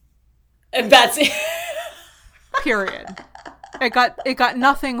development. And that's it. Period. It got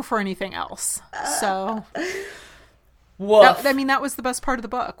nothing for anything else. So woof. that was the best part of the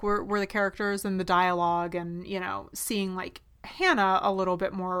book, were the characters and the dialogue, and, you know, seeing like Hannah a little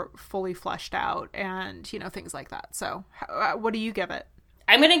bit more fully fleshed out, and, you know, things like that. So what do you give it?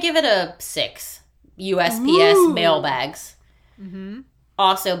 I'm going to give it a 6. USPS mailbags. Mm-hmm.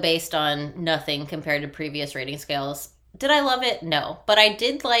 Also based on nothing compared to previous rating scales. Did I love it? No. But I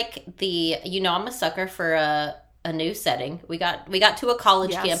did like I'm a sucker for a new setting. We got to a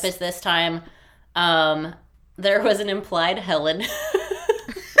college campus this time. There was an implied Helen.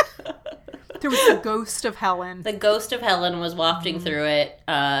 There was the ghost of Helen. The ghost of Helen was wafting through it.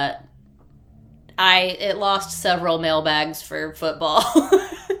 It lost several mailbags for football.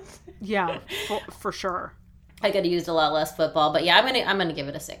 Yeah, for sure. I could have used a lot less football, but yeah, I'm gonna give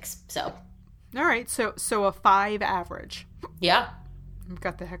it a 6. So, all right, so a 5 average. Yeah, I've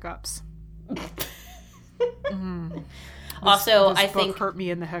got the hiccups. Also, this I book think hurt me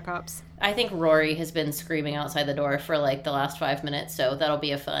in the hiccups. I think Rory has been screaming outside the door for like the last 5 minutes, so that'll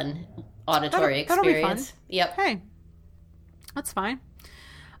be a fun auditory experience. That'll be fun. Yep. Hey, that's fine.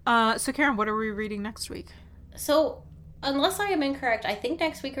 So Karen, what are we reading next week? So, unless I am incorrect, I think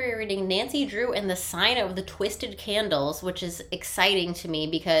next week we're reading Nancy Drew and the Sign of the Twisted Candles, which is exciting to me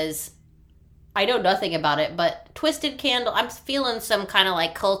because I know nothing about it, but Twisted Candle, I'm feeling some kind of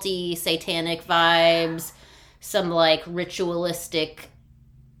like culty, satanic vibes, some like ritualistic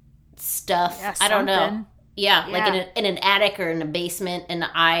stuff. Yeah, I don't know. something. Yeah, Yeah. like in an attic or in a basement, and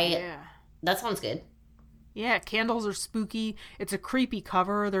that sounds good. Yeah, candles are spooky. It's a creepy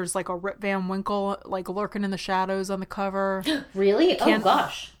cover. There's like a Rip Van Winkle like lurking in the shadows on the cover. Really? Oh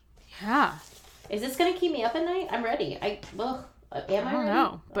gosh. Yeah. Is this going to keep me up at night? I'm ready. Am I I don't ready?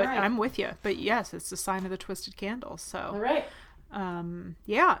 know, but All right. I'm with you. But yes, it's the Sign of the Twisted Candle. So All right.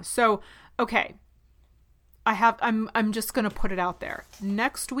 yeah. So okay. I'm just gonna put it out there.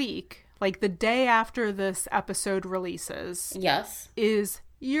 Next week, like the day after this episode releases, Yes. is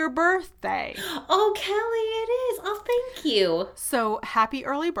your birthday. Oh, Kelly, it is. Oh, thank you. So happy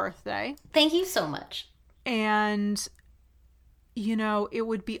early birthday. Thank you so much. And, you know, it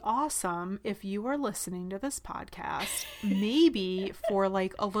would be awesome if you were listening to this podcast, maybe for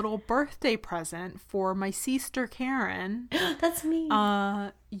like a little birthday present for my sister Karen. That's me.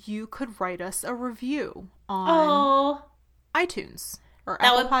 You could write us a review on Oh, iTunes. or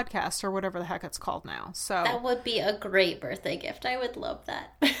That Apple Podcast or whatever the heck it's called now. So That would be a great birthday gift. I would love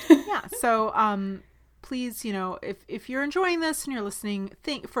that. yeah. So please, if you're enjoying this and you're listening,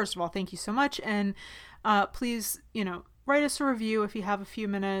 first of all, thank you so much. And please, write us a review if you have a few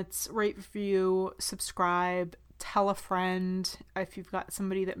minutes, rate, review, subscribe, tell a friend if you've got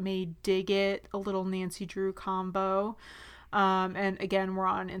somebody that may dig it, a little Nancy Drew combo. And again, we're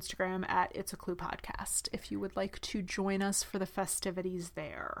on Instagram at It's a Clue Podcast if you would like to join us for the festivities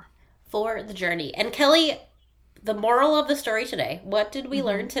there. For the journey. And Kelly, the moral of the story today, what did we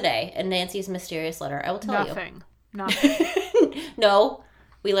learn today in Nancy's mysterious letter? I will tell Nothing. No,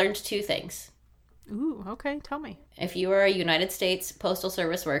 we learned 2 things. Ooh, okay, tell me. If you are a United States Postal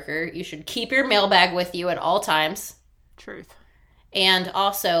Service worker, you should keep your mailbag with you at all times. Truth. And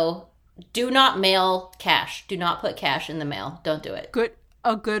also, do not mail cash. Do not put cash in the mail. Don't do it.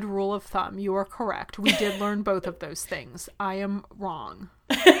 A good rule of thumb. You are correct. We did learn both of those things. I am wrong.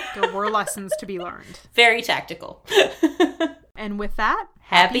 There were lessons to be learned. Very tactical. And with that,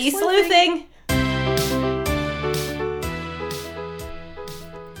 happy sleuthing!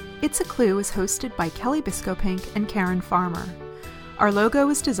 It's a Clue is hosted by Kelly Biscopink and Karen Farmer. Our logo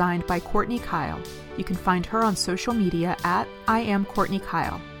is designed by Courtney Kyle. You can find her on social media at I am Courtney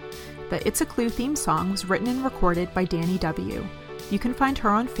Kyle. The It's a Clue theme song was written and recorded by Danny W. You can find her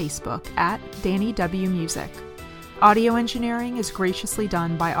on Facebook at Danny W Music. Audio engineering is graciously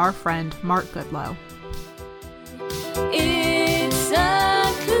done by our friend Mark Goodlow.